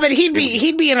 Right? Yeah, but he'd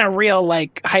be in a real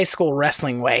like high school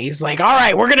wrestling way. He's like, all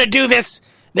right, we're gonna do this.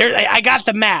 I got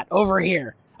the mat over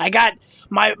here. I got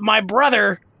my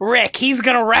brother Rick. He's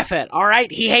gonna ref it. All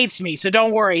right, he hates me, so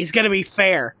don't worry. He's gonna be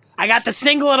fair. I got the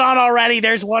singlet on already.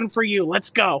 There's one for you.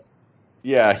 Let's go.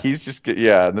 Yeah,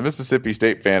 the Mississippi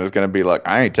State fan is gonna be like,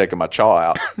 I ain't taking my chaw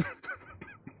out.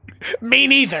 Me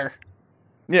neither.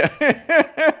 Yeah.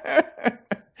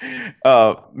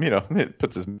 It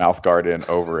puts his mouth guard in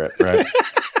over it,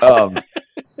 right?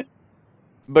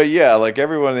 But yeah, like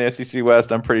everyone in the SEC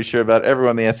West, I'm pretty sure about.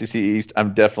 Everyone in the SEC East,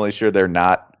 I'm definitely sure they're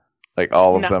not. Like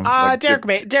all of them. Like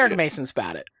Derek Mason's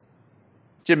about it.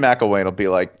 Jim McElwain will be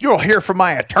like, "You'll hear from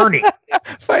my attorney."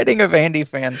 Fighting a Vandy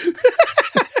fan.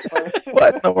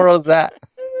 What in the world is that?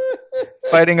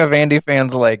 Fighting a Vandy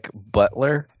fan's like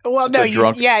Butler. Well, no, you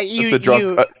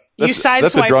sideswipe.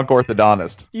 That's a drunk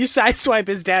orthodontist. You sideswipe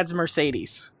his dad's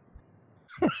Mercedes.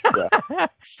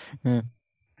 Yeah.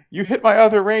 You hit my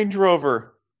other Range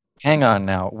Rover. Hang on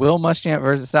now. Will Muschamp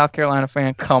versus South Carolina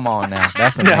fan? Come on now.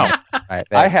 That's a no. Right,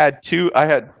 I had two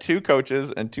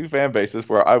coaches and two fan bases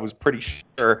where I was pretty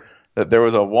sure that there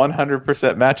was a 100%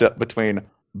 matchup between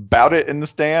bout it in the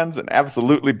stands and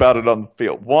absolutely bout it on the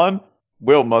field. One,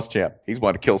 Will Muschamp. He's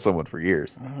wanted to kill someone for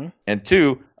years. Mm-hmm. And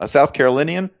two, a South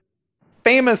Carolinian,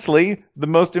 famously the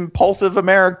most impulsive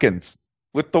Americans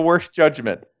with the worst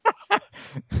judgment.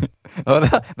 Well,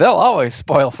 they'll always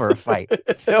spoil for a fight.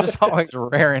 They're just always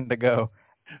raring to go.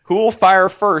 Who will fire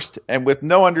first and with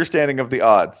no understanding of the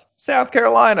odds? South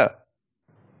Carolina.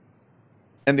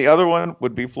 And the other one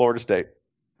would be Florida State.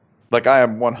 Like, I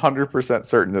am 100%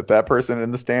 certain that person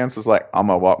in the stands was like, I'm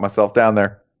going to walk myself down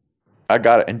there. I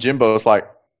got it. And Jimbo was like,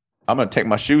 I'm going to take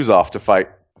my shoes off to fight.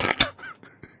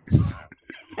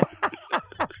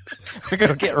 We're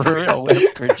going to get real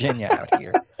West Virginia out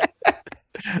here.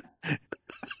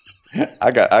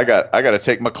 I got to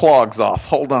take my clogs off.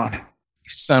 Hold on. You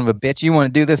son of a bitch. You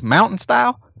want to do this mountain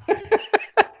style?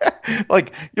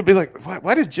 Like, you'll be like,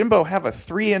 why does Jimbo have a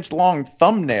 3-inch long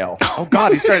thumbnail? Oh,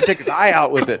 God, he's trying to take his eye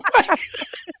out with it.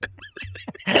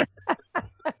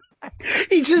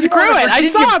 He just grew it. I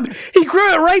saw him. He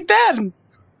grew it right then.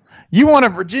 You want a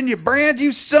Virginia brand,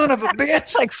 you son of a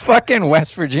bitch? Like fucking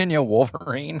West Virginia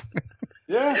Wolverine.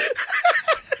 Yeah.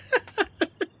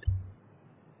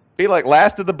 Be like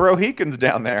last of the Brohicans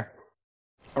down there.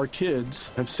 Our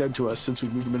kids have said to us since we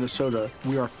moved to Minnesota,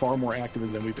 we are far more active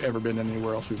than we've ever been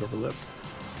anywhere else we've ever lived.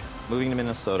 Moving to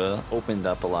Minnesota opened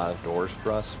up a lot of doors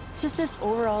for us. Just this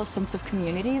overall sense of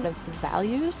community, of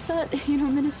values that,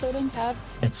 Minnesotans have.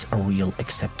 It's a real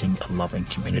accepting, loving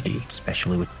community,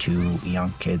 especially with 2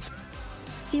 young kids.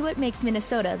 See what makes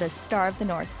Minnesota the star of the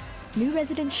North. New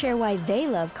residents share why they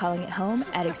love calling it home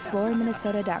at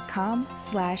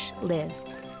exploreminnesota.com/live.